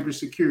doing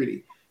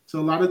cybersecurity. So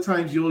a lot of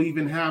times you'll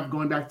even have,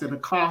 going back to the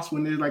cost,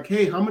 when they're like,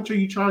 hey, how much are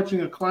you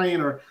charging a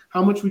client, or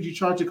how much would you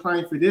charge a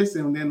client for this?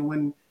 And then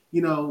when,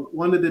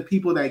 one of the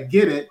people that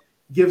get it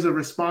gives a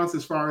response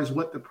as far as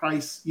what the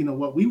price,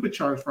 what we would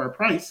charge for our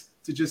price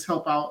to just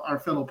help out our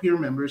fellow peer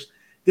members,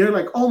 they're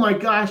like, oh my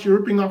gosh, you're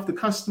ripping off the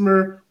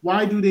customer.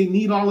 Why do they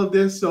need all of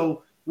this?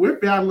 So we're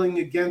battling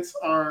against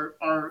our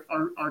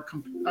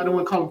I don't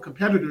want to call them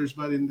competitors,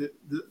 but in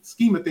the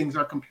scheme of things,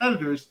 our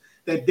competitors,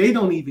 that they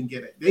don't even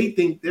get it. They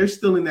think they're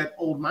still in that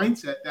old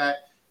mindset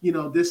that,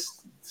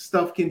 this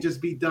stuff can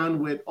just be done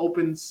with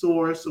open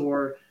source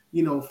or,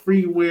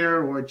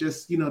 freeware or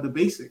just, the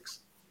basics.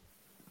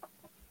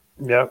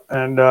 Yep.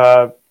 And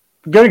a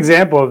good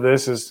example of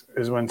this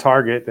is when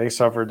Target, they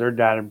suffered their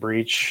data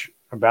breach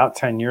about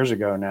 10 years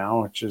ago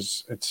now,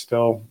 it's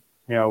still,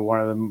 one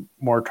of the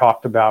more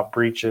talked about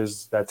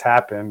breaches that's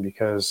happened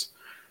because,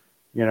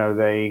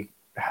 they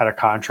had a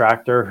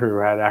contractor who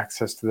had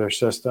access to their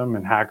system,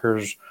 and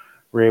hackers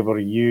were able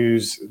to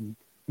use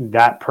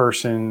that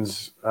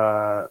person's,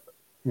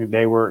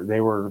 they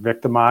were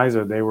victimized,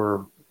 or they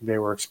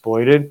were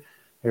exploited.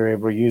 They were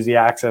able to use the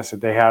access that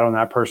they had on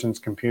that person's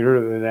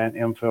computer to then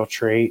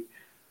infiltrate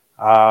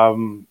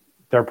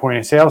their point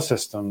of sale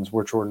systems,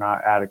 which were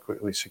not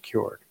adequately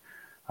secured,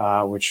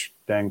 which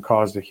then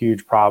caused a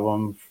huge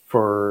problem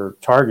for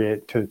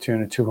Target to the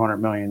tune of $200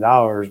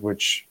 million,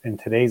 which in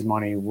today's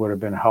money would have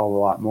been a hell of a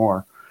lot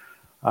more.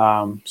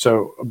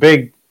 So a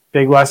big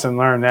lesson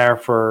learned there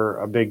for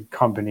a big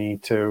company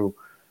to,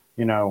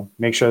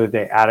 make sure that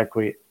they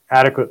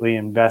adequately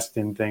invest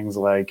in things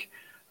like,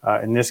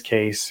 in this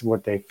case,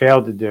 what they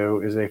failed to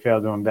do is they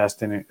failed to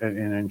invest in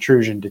an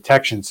intrusion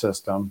detection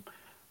system.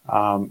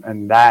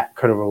 And that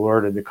could have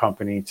alerted the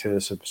company to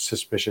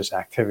suspicious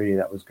activity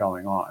that was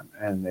going on,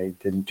 and they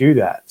didn't do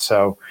that.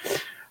 So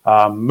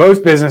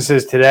most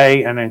businesses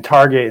today, and in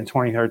Target in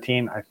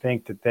 2013, I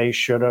think that they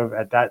should have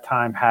at that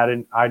time had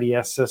an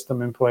IDS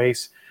system in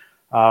place.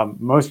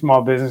 Most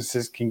small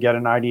businesses can get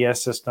an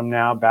IDS system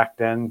now. Back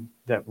then,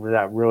 that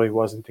really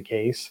wasn't the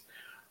case.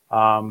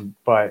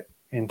 But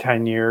in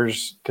 10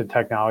 years, the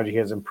technology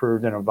has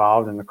improved and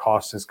evolved, and the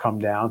cost has come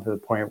down to the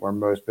point where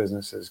most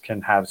businesses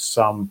can have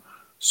some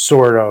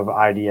sort of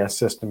IDS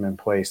system in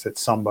place that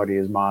somebody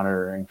is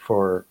monitoring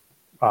for,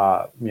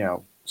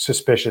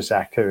 suspicious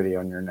activity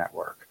on your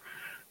network.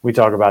 We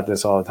talk about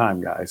this all the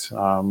time, guys.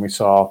 I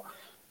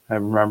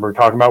remember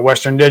talking about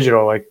Western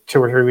Digital like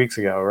 2 or 3 weeks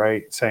ago,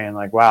 right? Saying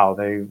like, wow,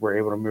 they were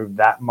able to move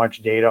that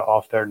much data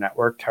off their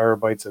network,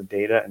 terabytes of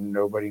data, and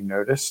nobody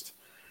noticed.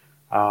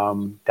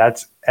 And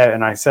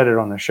I said it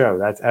on the show,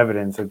 that's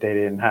evidence that they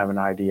didn't have an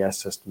IDS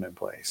system in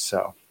place.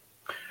 So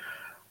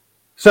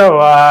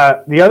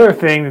the other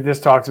thing that this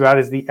talks about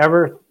is the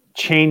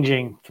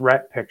ever-changing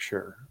threat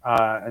picture,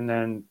 and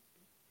then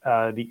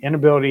the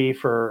inability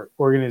for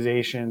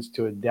organizations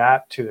to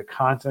adapt to the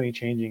constantly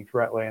changing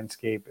threat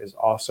landscape is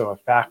also a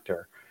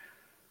factor.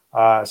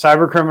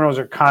 Cyber criminals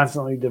are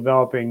constantly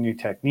developing new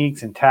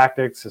techniques and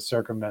tactics to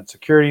circumvent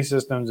security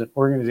systems, and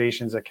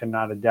organizations that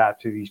cannot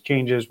adapt to these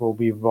changes will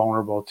be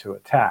vulnerable to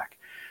attack.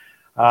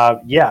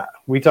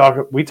 We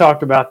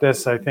talked about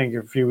this, I think,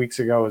 a few weeks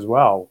ago as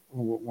well,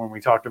 when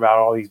we talked about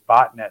all these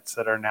botnets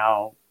that are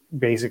now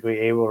basically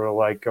able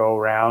to go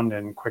around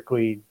and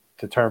quickly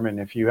determine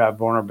if you have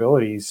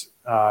vulnerabilities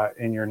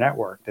in your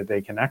network that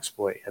they can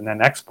exploit, and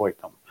then exploit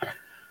them.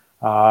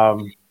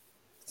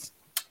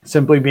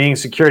 Simply being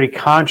security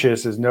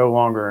conscious is no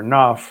longer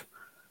enough,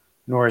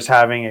 nor is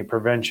having a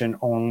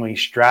prevention-only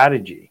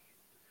strategy.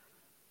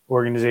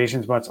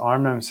 Organizations must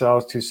arm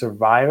themselves to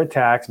survive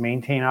attacks,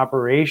 maintain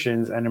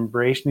operations, and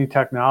embrace new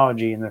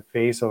technology in the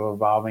face of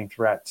evolving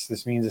threats.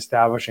 This means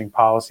establishing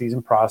policies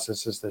and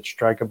processes that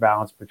strike a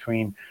balance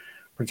between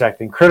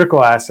protecting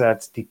critical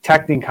assets,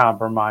 detecting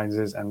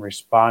compromises, and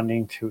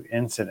responding to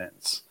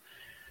incidents.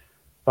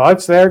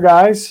 Thoughts there,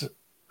 guys?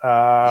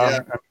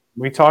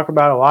 We talk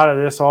about a lot of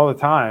this all the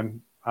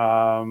time.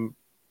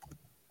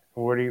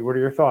 What are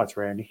your thoughts,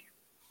 Randy?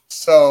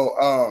 So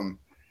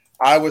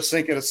I was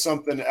thinking of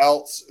something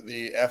else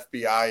the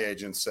FBI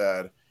agent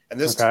said, and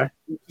this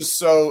is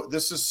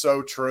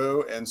so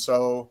true and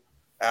so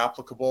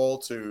applicable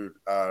to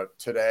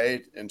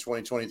today in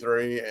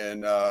 2023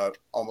 and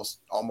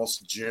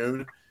almost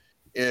June.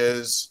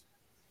 Is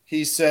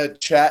he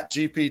said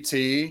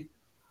ChatGPT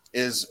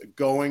is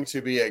going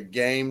to be a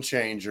game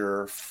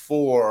changer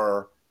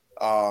for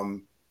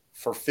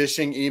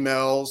phishing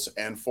emails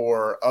and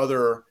for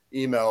other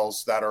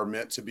emails that are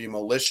meant to be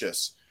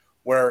malicious.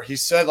 Where he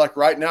said, like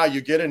right now,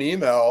 you get an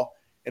email,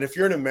 and if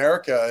you're in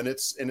America and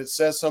it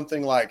says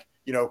something like,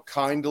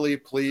 kindly,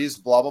 please,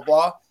 blah blah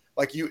blah,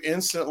 like you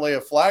instantly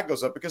a flag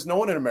goes up because no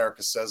one in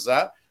America says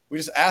that. We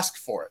just ask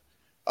for it,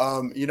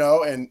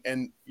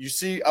 and you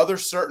see other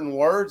certain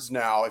words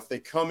now. If they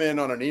come in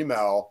on an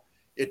email,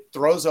 it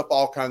throws up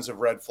all kinds of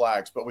red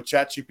flags. But with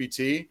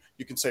ChatGPT,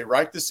 you can say,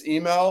 write this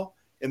email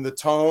in the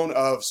tone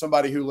of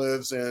somebody who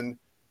lives in,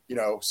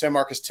 San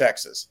Marcos,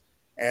 Texas.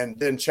 And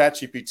then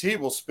ChatGPT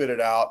will spit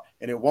it out,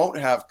 and it won't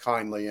have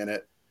kindly in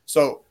it.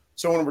 So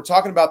when we're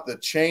talking about the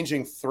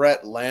changing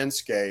threat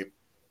landscape,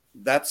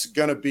 that's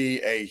going to be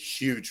a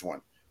huge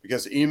one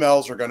because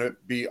emails are going to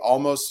be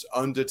almost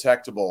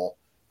undetectable,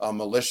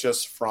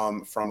 malicious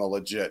from a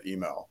legit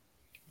email.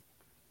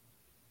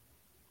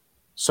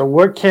 So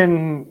what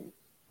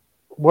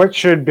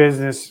should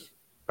business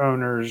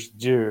owners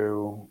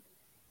do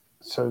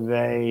so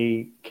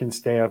they can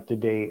stay up to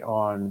date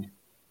on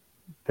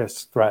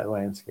this threat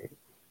landscape?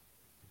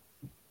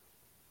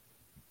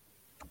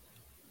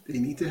 They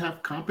need to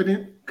have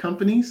competent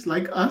companies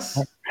like us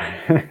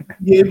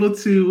be able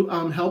to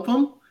help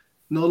them.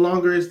 No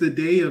longer is the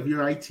day of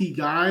your IT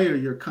guy or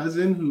your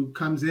cousin who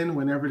comes in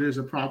whenever there's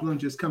a problem,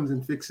 just comes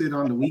and fix it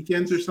on the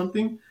weekends or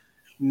something.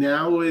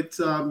 Now it's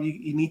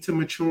you need to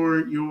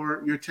mature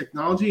your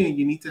technology, and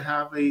you need to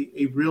have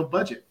a real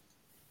budget.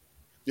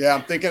 Yeah,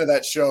 I'm thinking of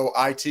that show,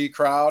 IT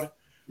Crowd.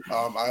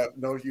 I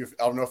don't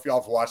know if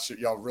y'all have watched it.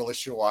 Y'all really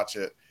should watch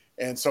it.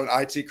 And so, an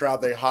IT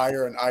Crowd, they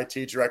hire an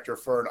IT director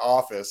for an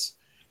office,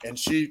 and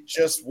she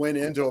just went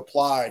in to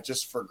apply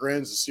just for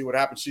grins to see what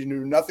happened. She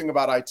knew nothing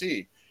about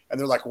IT, and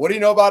they're like, "What do you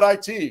know about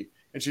IT?"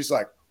 And she's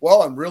like,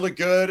 "Well, I'm really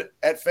good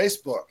at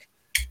Facebook."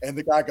 And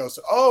the guy goes,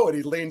 "Oh," and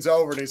he leans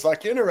over and he's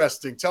like,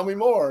 "Interesting. Tell me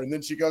more." And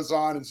then she goes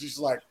on and she's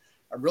like,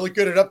 "I'm really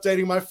good at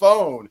updating my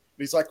phone." And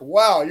he's like,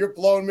 "Wow, you're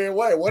blowing me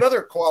away. What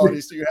other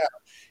qualities do you have?"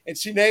 And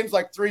she names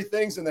like 3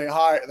 things, and they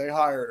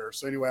hired her.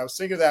 So anyway, I was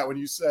thinking of that when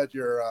you said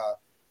your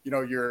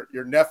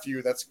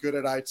nephew that's good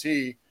at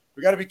IT.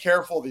 We got to be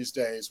careful these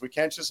days. We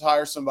can't just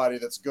hire somebody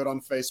that's good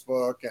on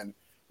Facebook and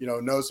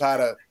knows how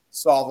to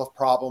solve a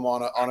problem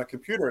on a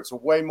computer. It's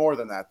way more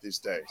than that these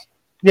days.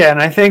 Yeah,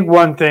 and I think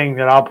one thing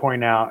that I'll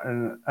point out,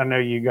 and I know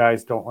you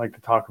guys don't like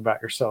to talk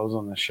about yourselves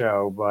on the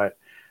show, but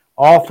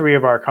all 3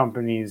 of our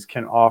companies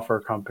can offer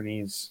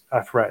companies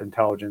a threat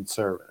intelligence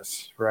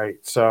service, right?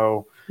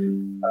 So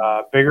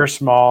big or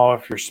small,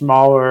 if you're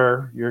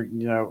smaller,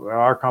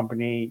 our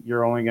company,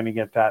 you're only going to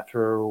get that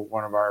through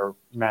one of our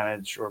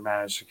managed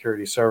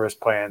security service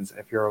plans.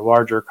 If you're a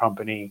larger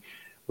company,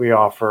 we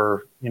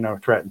offer,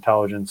 threat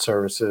intelligence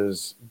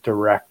services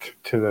direct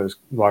to those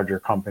larger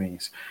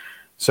companies.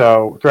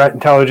 So threat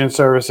intelligence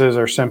services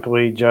are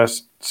simply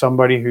just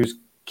somebody who's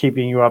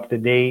keeping you up to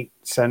date,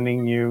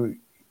 sending you,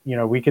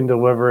 we can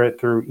deliver it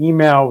through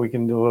email, we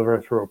can deliver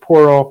it through a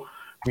portal,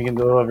 we can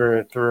deliver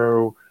it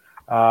through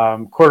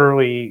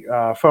quarterly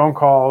phone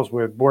calls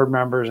with board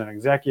members and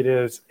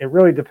executives. It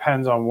really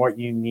depends on what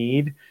you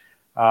need.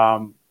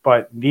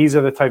 But these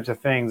are the types of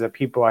things that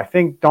people, I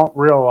think, don't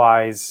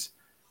realize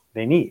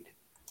they need,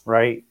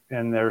 right?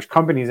 And there's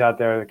companies out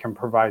there that can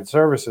provide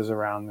services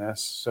around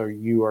this, so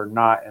you are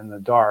not in the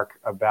dark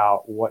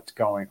about what's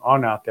going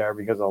on out there,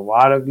 because a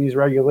lot of these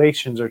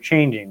regulations are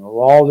changing. The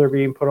laws are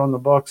being put on the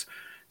books.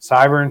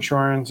 Cyber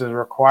insurance is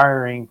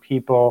requiring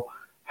people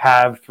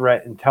have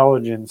threat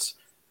intelligence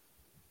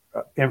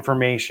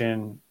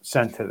information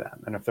sent to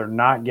them. And if they're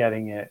not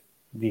getting it,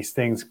 these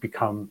things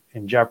become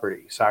in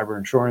jeopardy. Cyber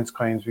insurance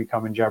claims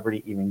become in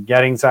jeopardy. Even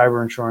getting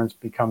cyber insurance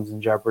becomes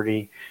in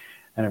jeopardy.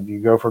 And if you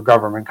go for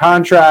government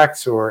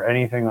contracts or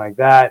anything like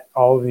that,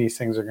 all of these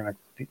things are going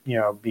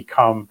to,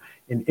 become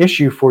an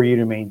issue for you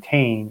to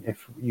maintain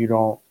if you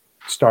don't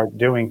start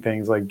doing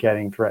things like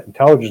getting threat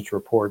intelligence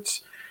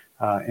reports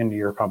into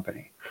your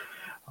company.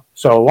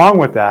 So along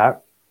with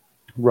that,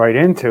 right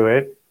into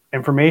it,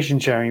 information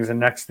sharing is the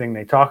next thing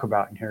they talk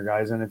about in here,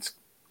 guys. And it's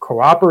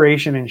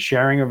cooperation and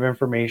sharing of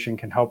information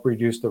can help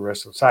reduce the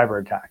risk of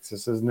cyber attacks.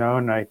 This is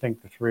known, and I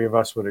think the 3 of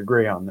us would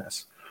agree on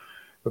this.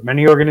 But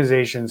many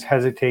organizations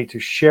hesitate to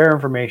share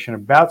information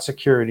about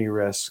security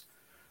risks,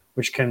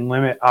 which can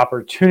limit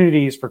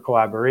opportunities for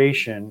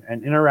collaboration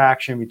and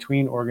interaction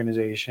between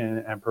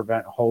organizations and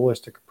prevent a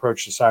holistic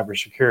approach to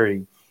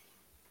cybersecurity.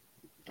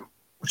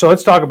 So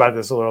let's talk about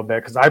this a little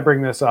bit, because I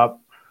bring this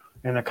up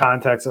in the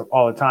context of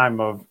all the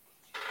time of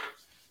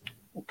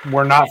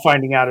we're not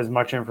finding out as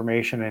much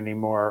information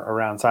anymore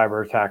around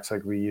cyber attacks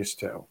like we used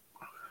to.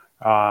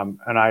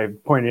 And I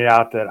pointed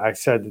out that I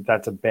said that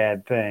that's a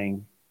bad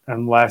thing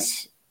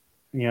unless,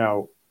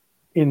 in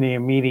the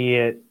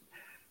immediate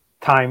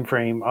time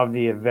frame of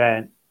the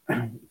event,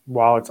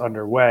 while it's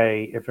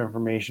underway, if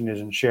information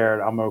isn't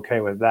shared, I'm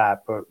okay with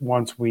that. But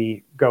once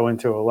we go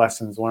into a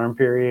lessons learned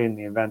period and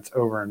the event's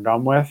over and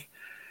done with,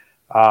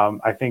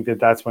 I think that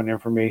that's when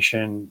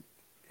information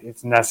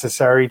is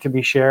necessary to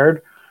be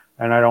shared.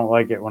 And I don't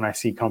like it when I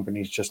see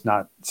companies just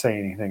not say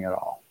anything at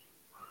all.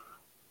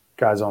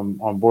 Guys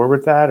on board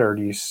with that, or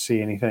do you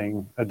see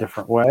anything a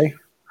different way?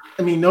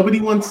 I mean, nobody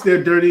wants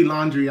their dirty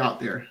laundry out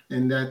there,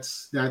 and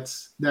that's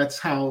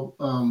how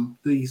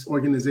these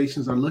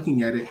organizations are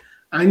looking at it.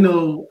 I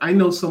know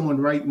someone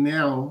right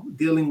now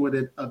dealing with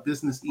a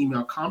business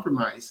email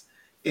compromise,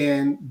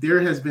 and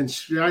there has been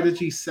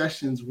strategy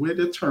sessions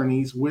with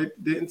attorneys, with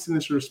the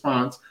incident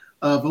response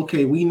of,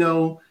 okay, we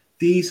know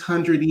these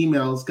 100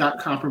 emails got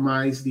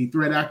compromised. The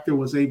threat actor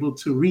was able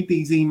to read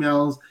these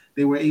emails.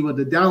 They were able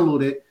to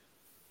download it.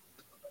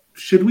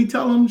 Should we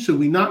tell them? Should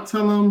we not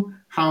tell them?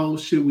 How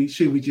should we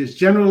just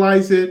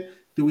generalize it?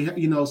 Do we,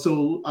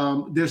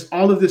 so there's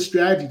all of this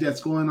strategy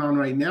that's going on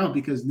right now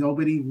because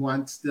nobody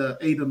wants the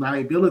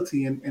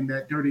liability and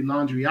that dirty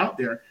laundry out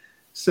there.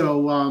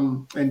 So,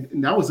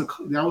 and that was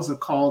a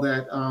call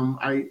that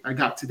I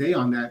got today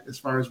on that as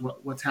far as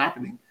what's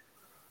happening.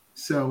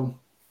 So,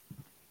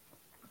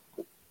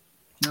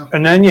 yeah.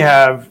 And then you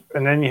have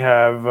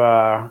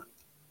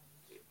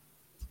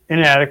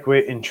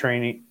inadequate in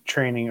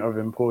training of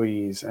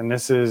employees, and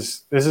this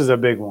is a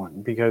big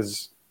one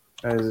because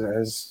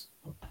as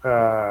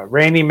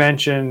Randy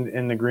mentioned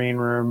in the green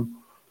room,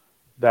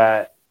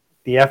 that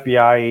the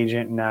FBI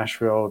agent in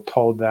Nashville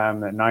told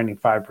them that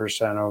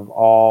 95% of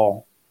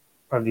all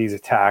of these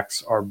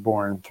attacks are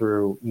born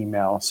through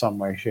email, some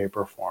way, shape,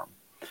 or form.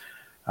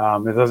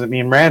 It doesn't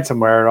mean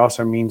ransomware. It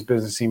also means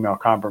business email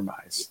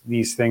compromise.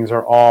 These things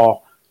are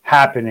all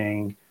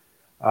happening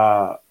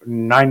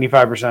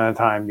 95% of the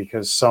time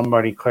because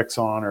somebody clicks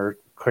on or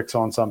clicks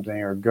on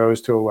something or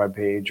goes to a web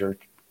page or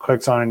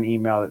clicks on an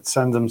email that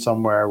sends them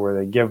somewhere where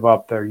they give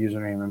up their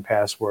username and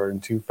password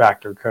and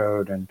two-factor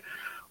code, and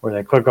or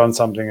they click on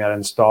something that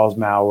installs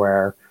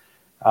malware.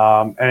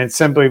 And it's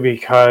simply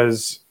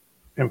because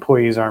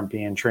employees aren't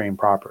being trained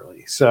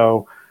properly.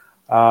 So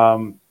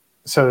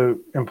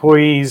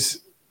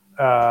employees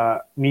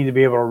need to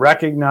be able to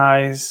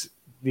recognize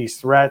these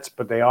threats,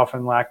 but they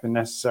often lack the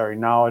necessary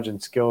knowledge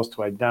and skills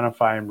to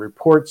identify and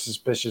report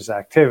suspicious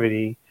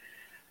activity.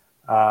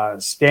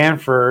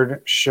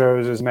 Stanford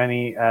shows as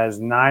many as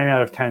 9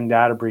 out of 10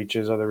 data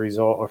breaches are the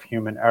result of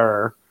human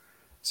error,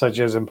 such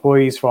as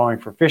employees falling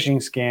for phishing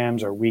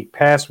scams or weak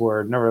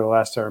password.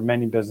 Nevertheless, there are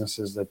many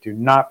businesses that do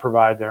not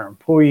provide their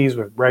employees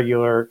with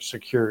regular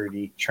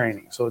security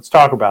training. So let's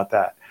talk about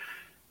that.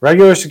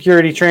 Regular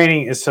security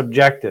training is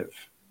subjective.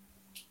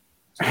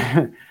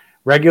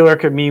 Regular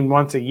could mean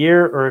once a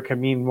year or it could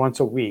mean once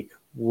a week.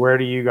 Where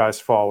do you guys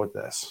fall with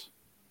this?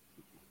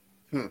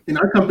 In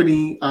our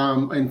company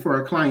and for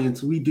our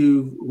clients, we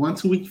do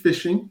once a week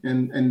phishing,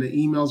 and the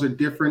emails are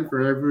different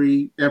for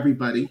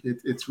everybody.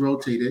 It's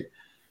rotated.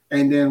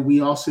 And then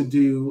we also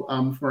do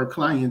for our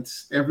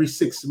clients every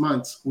 6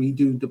 months, we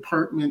do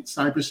department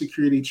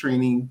cybersecurity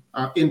training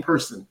in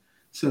person.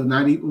 So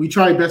we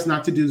try best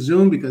not to do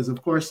Zoom because,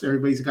 of course,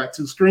 everybody's got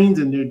 2 screens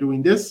and they're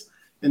doing this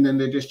and then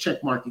they're just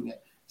check marking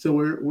it. So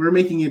we're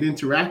making it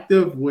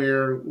interactive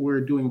where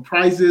we're doing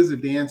prizes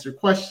if they answer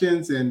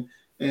questions and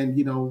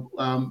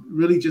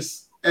really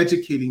just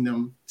educating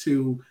them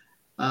to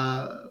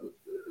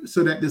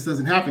so that this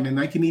doesn't happen. And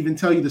I can even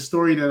tell you the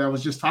story that I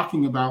was just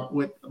talking about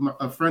with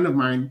a friend of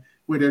mine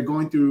where they're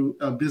going through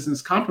a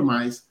business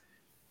compromise.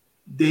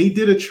 They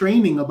did a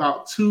training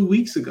about 2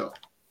 weeks ago.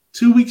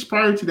 2 weeks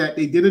prior to that,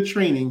 they did a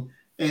training,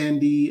 and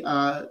the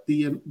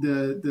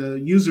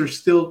user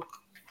still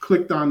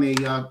clicked on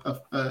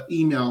a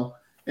email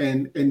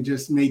and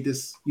just made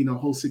this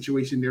whole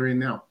situation they're in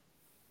now.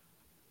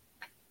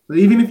 So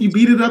even if you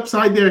beat it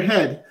upside their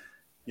head,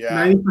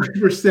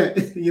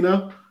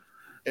 95%,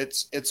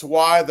 It's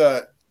why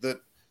the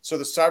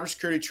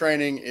cybersecurity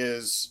training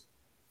is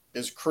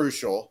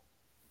crucial.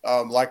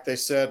 Like they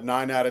said,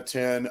 9 out of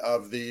 10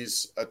 of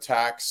these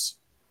attacks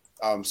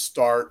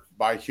start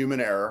by human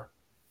error.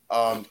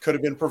 Could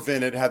have been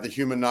prevented had the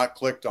human not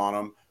clicked on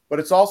them. But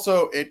it's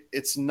also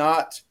it's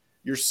not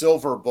your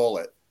silver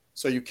bullet.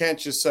 So you can't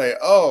just say,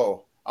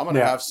 "Oh, I'm going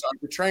to have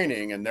cyber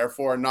training and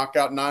therefore knock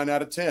out 9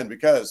 out of 10,"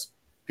 because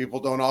people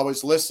don't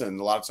always listen.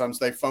 A lot of times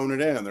they phone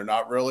it in and they're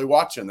not really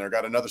watching. They've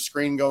got another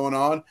screen going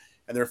on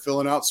and they're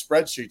filling out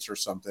spreadsheets or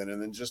something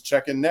and then just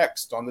checking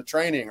next on the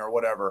training or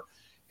whatever.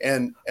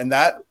 And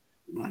that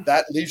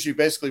leaves you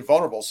basically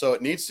vulnerable. So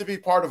it needs to be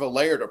part of a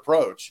layered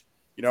approach.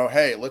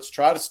 Hey, let's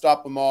try to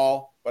stop them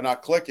all by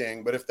not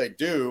clicking. But if they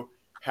do,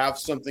 have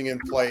something in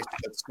place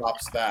that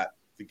stops that.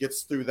 If it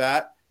gets through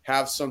that,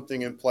 have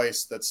something in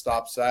place that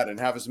stops that and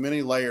have as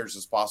many layers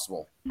as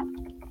possible.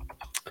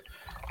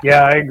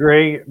 Yeah, I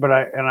agree, but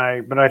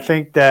I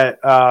think that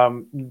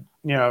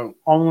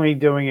only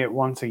doing it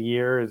once a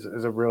year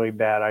is a really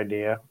bad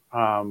idea.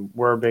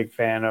 We're a big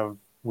fan of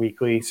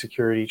weekly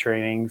security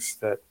trainings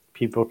that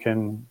people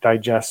can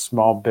digest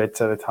small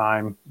bits at a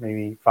time,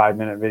 maybe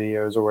 5-minute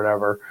videos or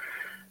whatever,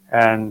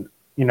 and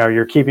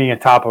you're keeping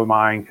it top of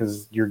mind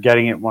because you're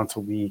getting it once a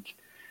week.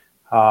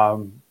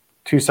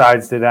 2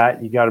 sides to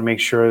that. You got to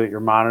make sure that you're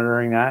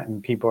monitoring that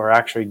and people are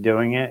actually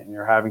doing it and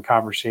you're having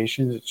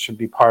conversations. It should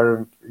be part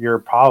of your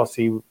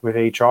policy with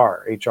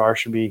HR. HR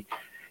should be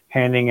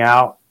handing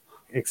out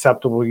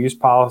acceptable use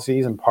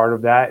policies. And part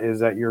of that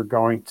is that you're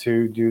going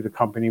to do the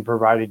company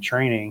provided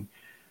training,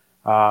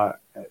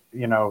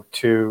 in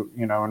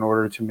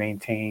order to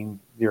maintain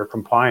your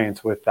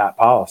compliance with that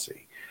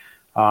policy.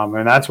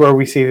 And that's where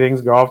we see things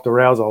go off the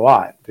rails a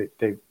lot.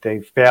 They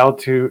fail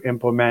to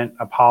implement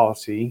a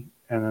policy,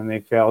 and then they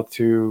fail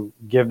to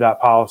give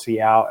that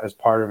policy out as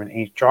part of an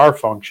HR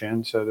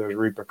function. So there's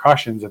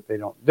repercussions if they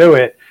don't do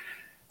it.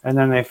 And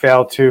then they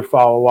fail to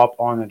follow up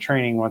on the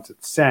training once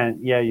it's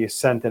sent. Yeah, you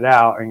sent it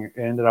out and it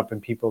ended up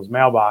in people's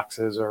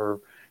mailboxes,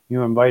 or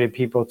you invited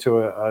people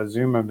to a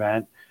Zoom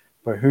event,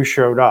 but who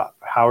showed up?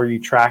 How are you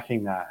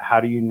tracking that? How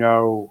do you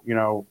know,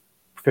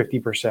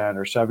 50%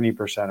 or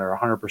 70% or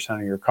 100%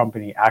 of your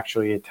company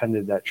actually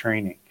attended that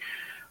training?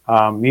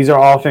 These are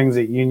all things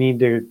that you need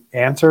to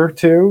answer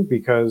to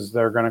because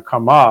they're going to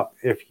come up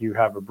if you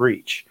have a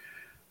breach.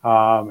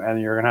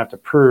 And you're going to have to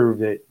prove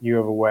that you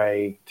have a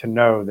way to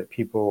know that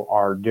people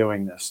are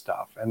doing this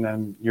stuff. And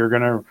then you're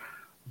going to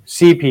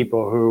see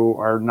people who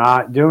are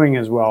not doing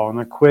as well in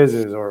the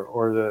quizzes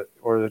or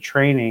the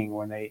training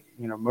when they,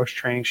 most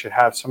training should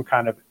have some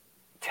kind of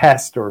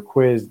test or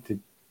quiz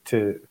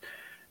to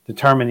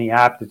determine the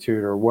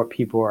aptitude or what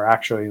people are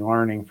actually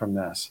learning from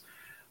this.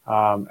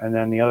 And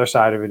then the other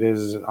side of it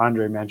is, as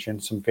Andre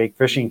mentioned, some fake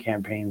phishing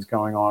campaigns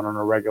going on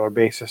a regular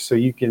basis. So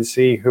you can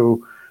see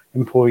who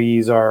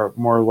employees are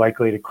more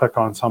likely to click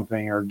on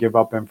something or give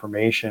up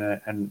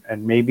information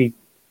and maybe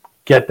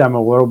get them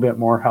a little bit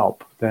more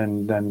help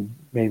than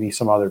maybe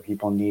some other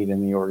people need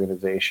in the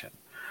organization.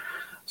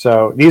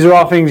 So these are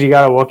all things you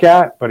got to look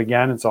at. But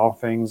again, it's all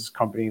things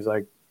companies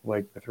like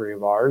the three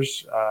of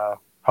ours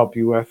help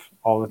you with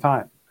all the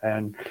time.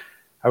 And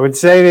I would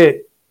say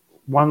that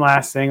one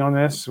last thing on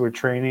this with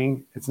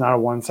training, it's not a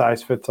one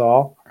size fits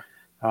all.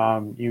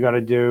 You got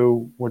to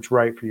do what's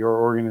right for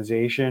your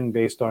organization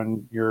based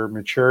on your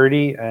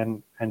maturity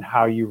and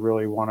how you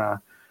really want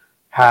to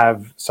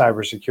have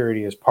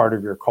cybersecurity as part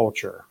of your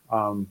culture.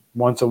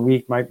 Once a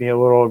week might be a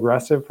little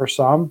aggressive for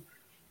some,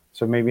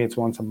 so maybe it's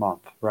once a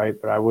month,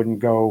 right? But I wouldn't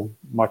go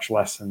much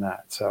less than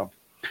that. So,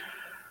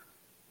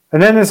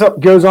 and then this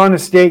goes on to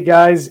state,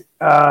 guys,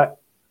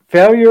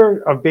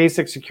 failure of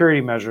basic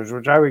security measures,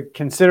 which I would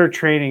consider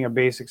training a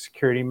basic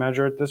security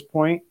measure at this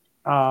point.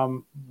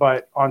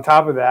 But on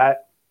top of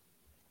that,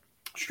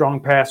 strong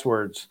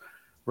passwords,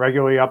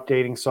 regularly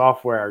updating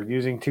software,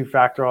 using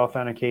two-factor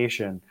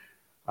authentication.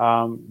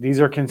 These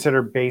are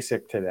considered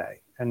basic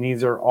today. And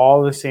these are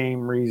all the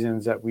same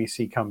reasons that we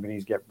see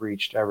companies get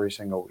breached every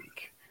single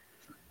week.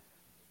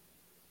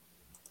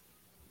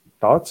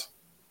 Thoughts?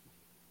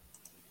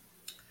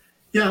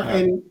 Yeah,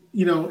 and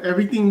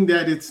everything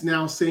that it's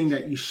now saying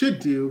that you should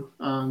do,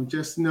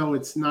 just know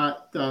it's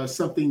not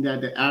something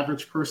that the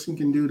average person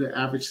can do, the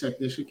average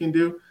technician can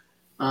do.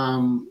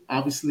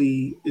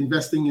 Obviously,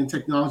 investing in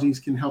technologies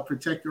can help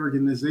protect your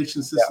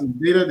organization system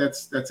data.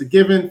 That's a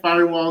given.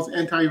 Firewalls,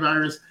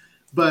 antivirus,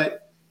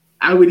 but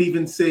I would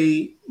even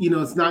say,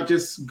 it's not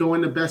just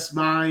going to Best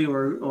Buy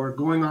or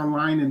going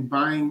online and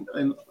buying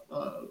an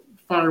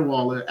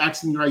firewall or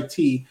asking your IT,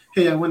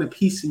 hey, I want to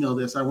piecemeal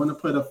this. I want to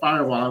put a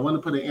firewall. I want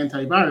to put an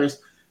antivirus.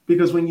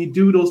 Because when you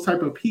do those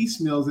type of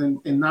piecemeals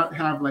and not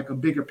have like a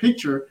bigger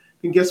picture,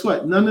 then guess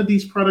what? None of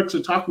these products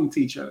are talking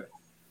to each other.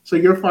 So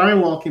your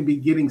firewall can be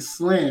getting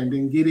slammed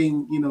and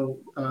getting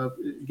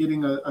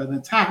an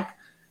attack,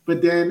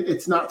 but then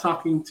it's not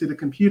talking to the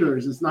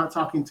computers. It's not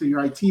talking to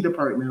your IT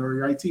department or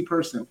your IT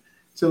person.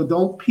 So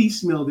don't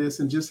piecemeal this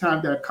and just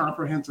have that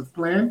comprehensive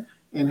plan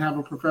and have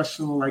a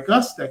professional like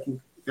us that can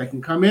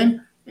come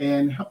in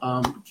and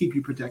keep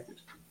you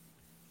protected.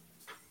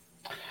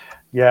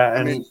 Yeah,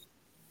 and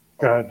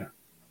go ahead.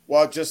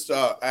 Well, just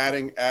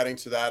adding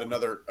to that,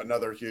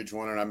 another huge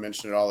one, and I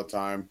mention it all the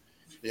time,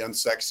 the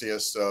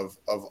unsexiest of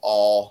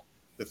all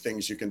the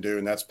things you can do,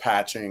 and that's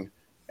patching.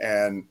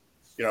 And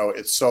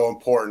it's so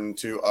important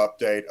to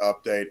update.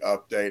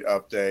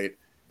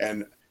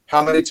 And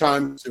how many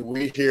times do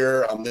we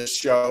hear on this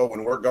show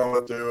when we're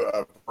going through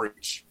a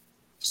breach,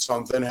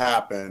 something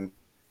happened,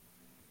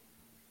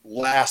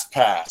 last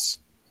pass,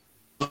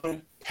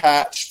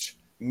 unpatched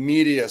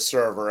media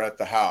server at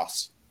the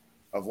house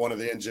of one of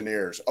the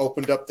engineers,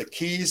 opened up the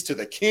keys to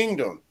the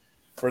kingdom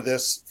for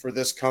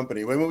this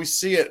company. When we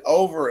see it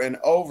over and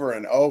over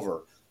and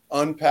over,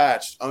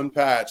 unpatched,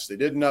 they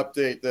didn't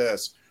update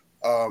this,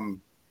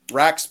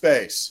 rack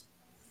space,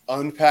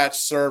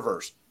 unpatched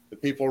servers. The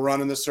people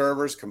running the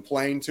servers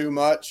complained too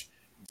much,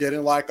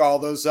 didn't like all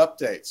those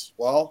updates.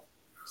 Well,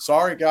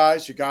 sorry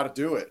guys, you got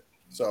to do it.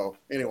 So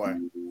anyway.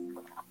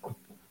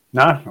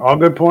 No, all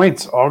good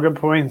points.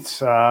 Equifax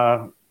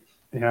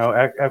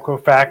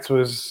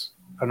was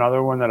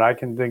another one that I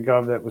can think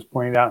of that was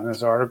pointed out in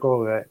this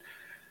article that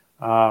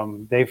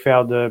they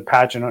failed to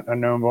patch a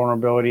known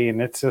vulnerability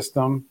in its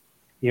system,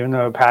 even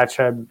though a patch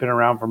had been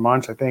around for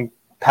months. I think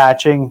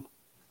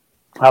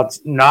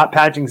not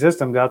patching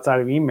systems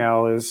outside of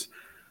email is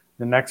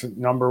the next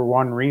number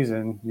one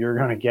reason you're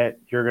going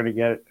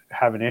to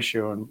have an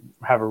issue and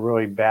have a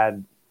really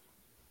bad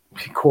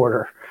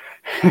quarter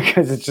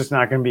because it's just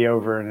not going to be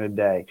over in a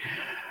day.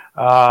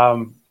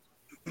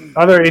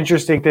 Other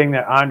interesting thing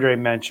that Andre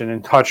mentioned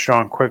and touched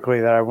on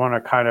quickly that I want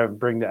to kind of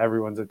bring to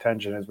everyone's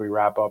attention as we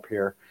wrap up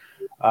here.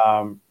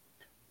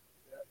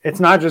 It's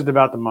not just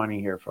about the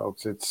money here,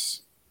 folks.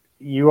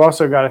 You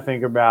also got to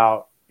think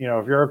about,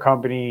 if you're a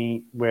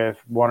company with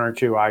one or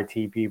two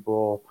IT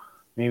people,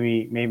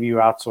 maybe you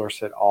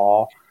outsource it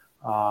all.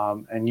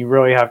 And you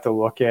really have to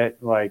look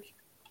at like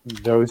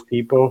those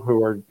people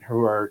who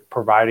are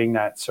providing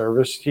that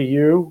service to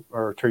you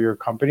or to your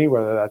company,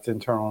 whether that's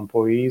internal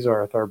employees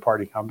or a third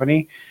party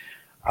company,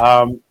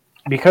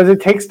 because it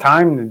takes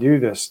time to do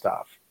this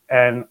stuff.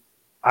 And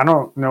I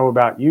don't know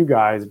about you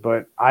guys,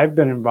 but I've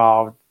been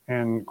involved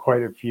in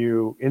quite a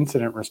few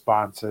incident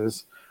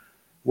responses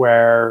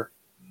where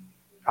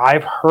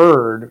I've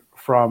heard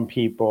from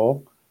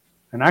people,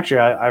 and actually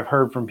I've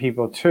heard from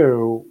people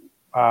too,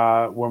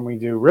 when we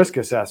do risk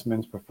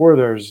assessments before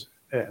there's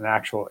an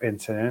actual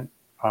incident,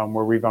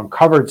 where we've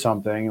uncovered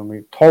something and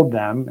we've told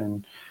them.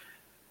 And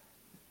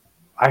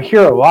I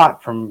hear a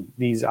lot from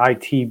these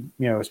IT,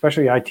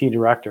 especially IT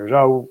directors.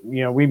 Oh,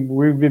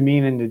 we've been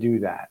meaning to do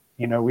that.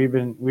 We've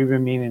been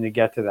meaning to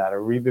get to that,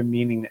 or we've been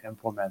meaning to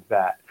implement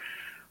that.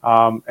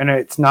 And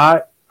it's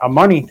not a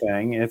money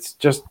thing. It's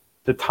just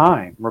the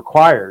time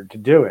required to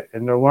do it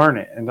and to learn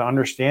it and to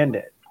understand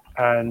it.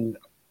 And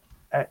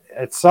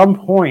at some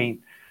point,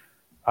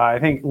 I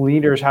think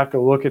leaders have to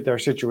look at their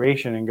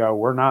situation and go,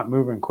 we're not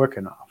moving quick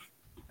enough.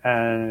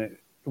 And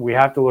we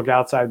have to look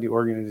outside the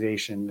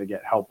organization to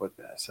get help with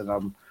this.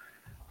 And,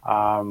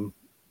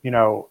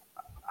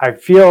 I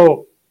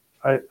feel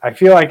I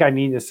feel like I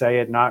need to say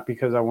it, not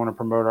because I want to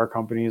promote our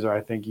companies or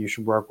I think you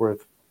should work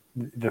with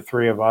the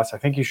three of us. I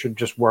think you should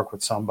just work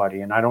with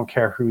somebody, and I don't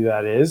care who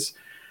that is.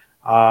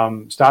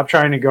 Stop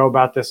trying to go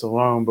about this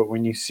alone. But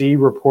when you see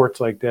reports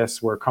like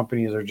this where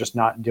companies are just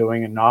not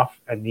doing enough,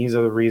 and these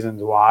are the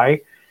reasons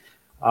why,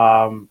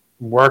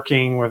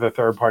 working with a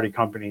third-party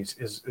companies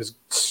is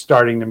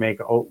starting to make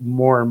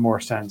more and more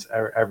sense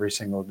every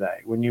single day.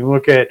 When you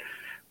look at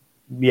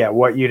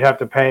what you'd have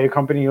to pay a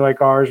company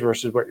like ours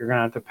versus what you're going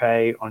to have to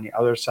pay on the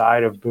other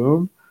side of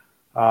Boom,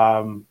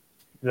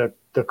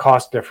 the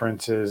cost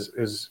difference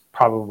is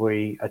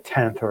probably a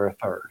tenth or a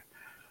third,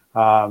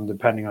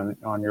 depending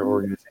on your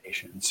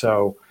organization.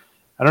 So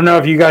I don't know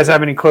if you guys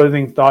have any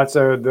closing thoughts.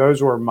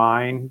 Those were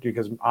mine,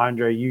 because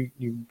Andre,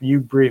 you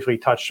briefly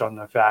touched on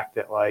the fact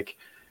that, like,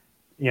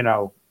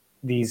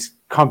 these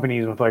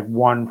companies with like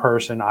one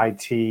person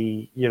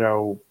IT,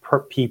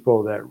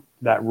 people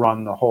that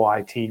run the whole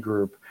IT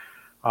group.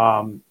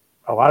 A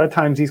lot of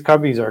times these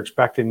companies are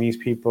expecting these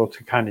people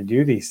to kind of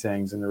do these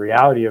things. And the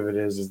reality of it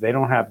is they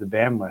don't have the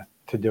bandwidth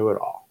to do it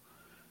all.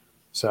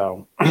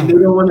 So and they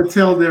don't want to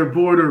tell their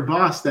board or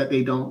boss that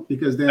they don't,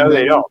 because then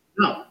they don't.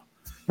 No,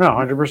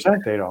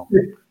 100% they don't.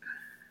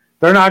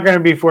 They're not going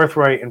to be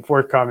forthright and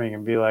forthcoming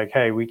and be like,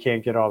 hey, we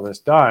can't get all this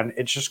done.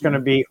 It's just going to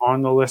be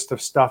on the list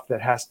of stuff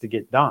that has to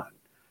get done.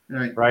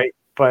 Right.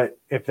 But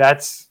if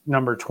that's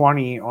number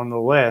 20 on the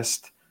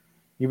list,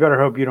 you better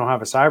hope you don't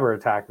have a cyber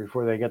attack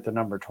before they get to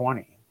number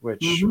 20,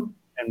 which in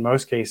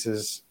most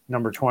cases,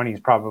 number 20 is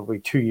probably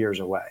 2 years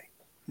away.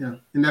 Yeah.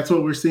 And that's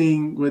what we're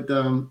seeing with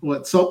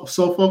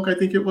Suffolk, I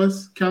think it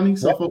was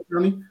Suffolk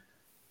County.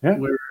 Yeah.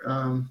 Where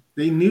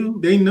they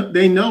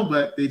know,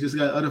 but they just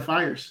got other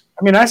fires.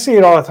 I mean, I see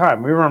it all the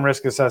time. We run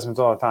risk assessments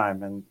all the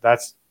time, and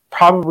that's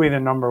probably the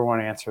number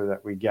one answer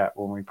that we get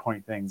when we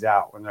point things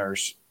out, when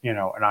there's,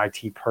 an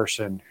IT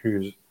person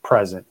who's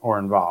present or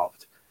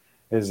involved,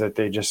 is that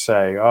they just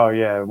say, oh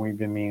yeah, we've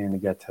been meaning to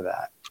get to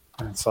that.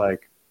 And it's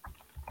like,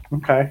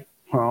 okay,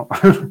 well,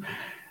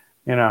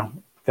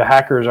 the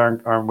hackers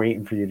aren't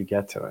waiting for you to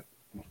get to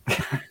it.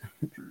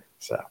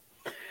 So,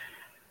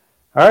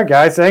 all right,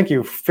 guys, thank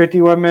you.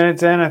 51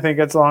 minutes in, I think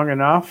that's long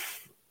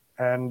enough.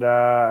 And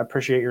I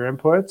appreciate your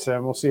inputs,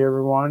 and we'll see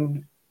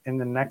everyone in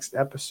the next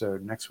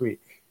episode next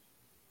week.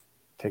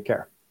 Take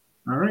care.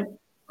 All right.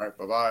 All right.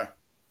 Bye-bye.